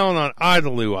come down on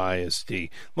Idalou ISD.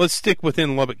 Let's stick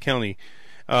within Lubbock County.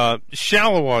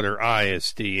 Shallowater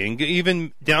ISD, and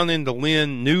even down into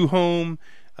Lynn, New Home,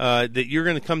 that you're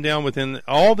going to come down within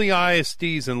all the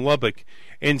ISDs in Lubbock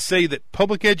and say that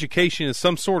public education is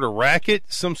some sort of racket,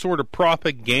 some sort of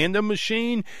propaganda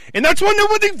machine, and that's why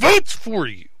nobody votes for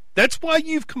you. That's why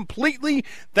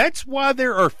that's why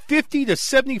there are 50 to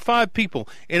 75 people,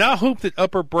 and I hope that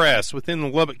upper brass within the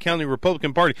Lubbock County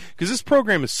Republican Party, because this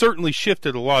program has certainly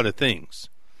shifted a lot of things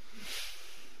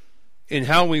in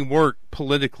how we work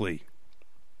politically,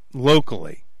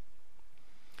 locally.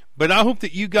 But I hope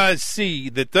that you guys see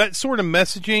that sort of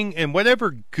messaging and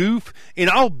whatever goof, and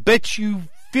I'll bet you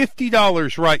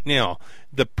 $50 right now,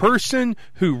 the person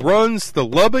who runs the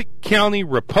Lubbock County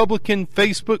Republican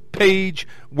Facebook page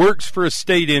works for a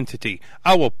state entity.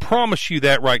 I will promise you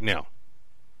that right now.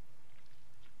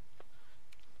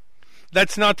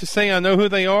 That's not to say I know who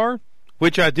they are,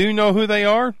 which I do know who they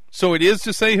are, so it is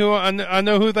to say I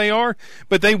know who they are,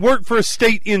 but they work for a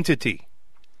state entity.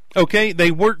 Okay,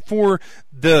 they work for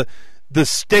the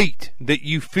state that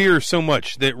you fear so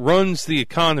much, that runs the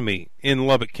economy in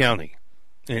Lubbock County,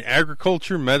 in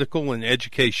agriculture, medical, and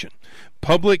education,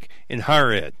 public and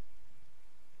higher ed.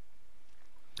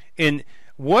 And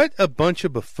what a bunch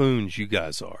of buffoons you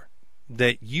guys are.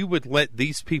 that you would let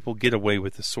these people get away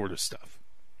with this sort of stuff.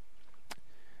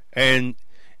 And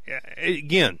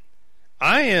again,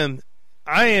 I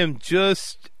am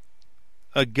just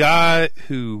a guy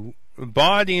who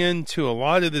bought into a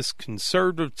lot of this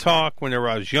conservative talk whenever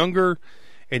I was younger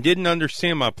and didn't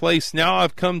understand my place. Now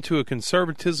I've come to a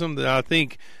conservatism that I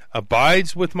think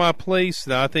abides with my place,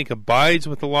 that I think abides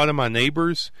with a lot of my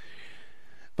neighbors.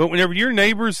 But whenever your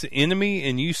neighbor's the enemy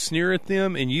and you sneer at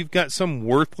them and you've got some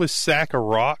worthless sack of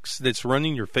rocks that's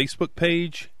running your Facebook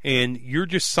page and you're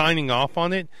just signing off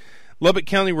on it, Lubbock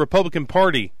County Republican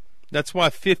Party, that's why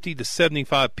 50 to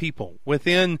 75 people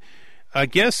within, I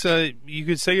guess you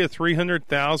could say, a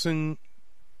 300,000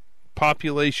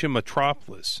 population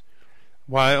metropolis.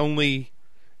 Why only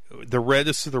the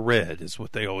reddest of the red is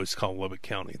what they always call Lubbock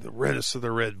County, the reddest of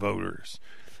the red voters.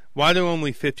 Why do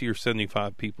only 50 or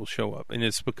 75 people show up? And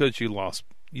it's because you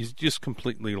just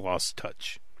completely lost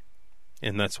touch.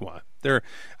 And that's why.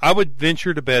 I would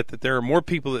venture to bet that there are more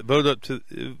people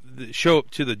that show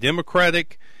up to the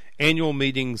Democratic annual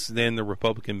meetings than the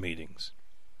Republican meetings.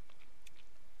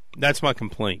 That's my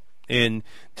complaint. And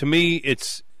to me,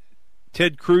 it's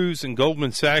Ted Cruz and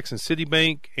Goldman Sachs and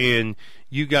Citibank and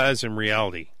you guys in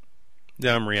reality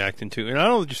that I'm reacting to. And I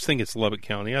don't just think it's Lubbock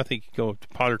County. I think you go to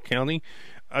Potter County.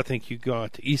 I think you go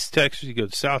to East Texas, you go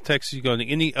to South Texas, you go to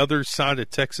any other side of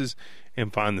Texas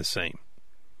and find the same.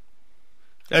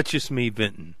 That's just me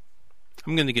venting.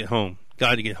 I'm going to get home.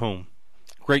 Got to get home.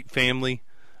 Great family.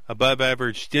 Above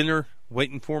average dinner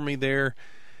waiting for me there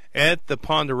at the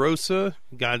Ponderosa.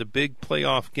 Got a big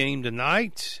playoff game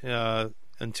tonight.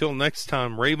 Until next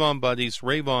time, Rave-On buddies,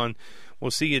 Rave-On. We'll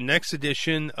see you next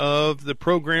edition of the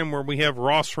program where we have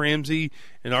Ross Ramsey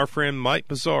and our friend Mike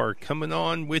Bazaar coming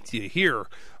on with you here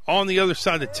on the other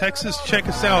side of Texas. Check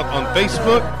us out on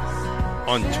Facebook,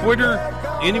 on Twitter,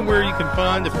 anywhere you can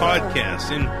find a podcast.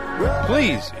 And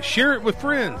please share it with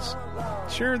friends.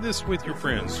 Share this with your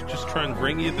friends. Just trying to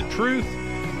bring you the truth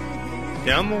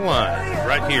down the line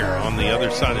right here on the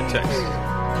other side of Texas.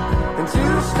 And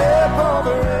to step on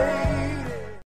the rain.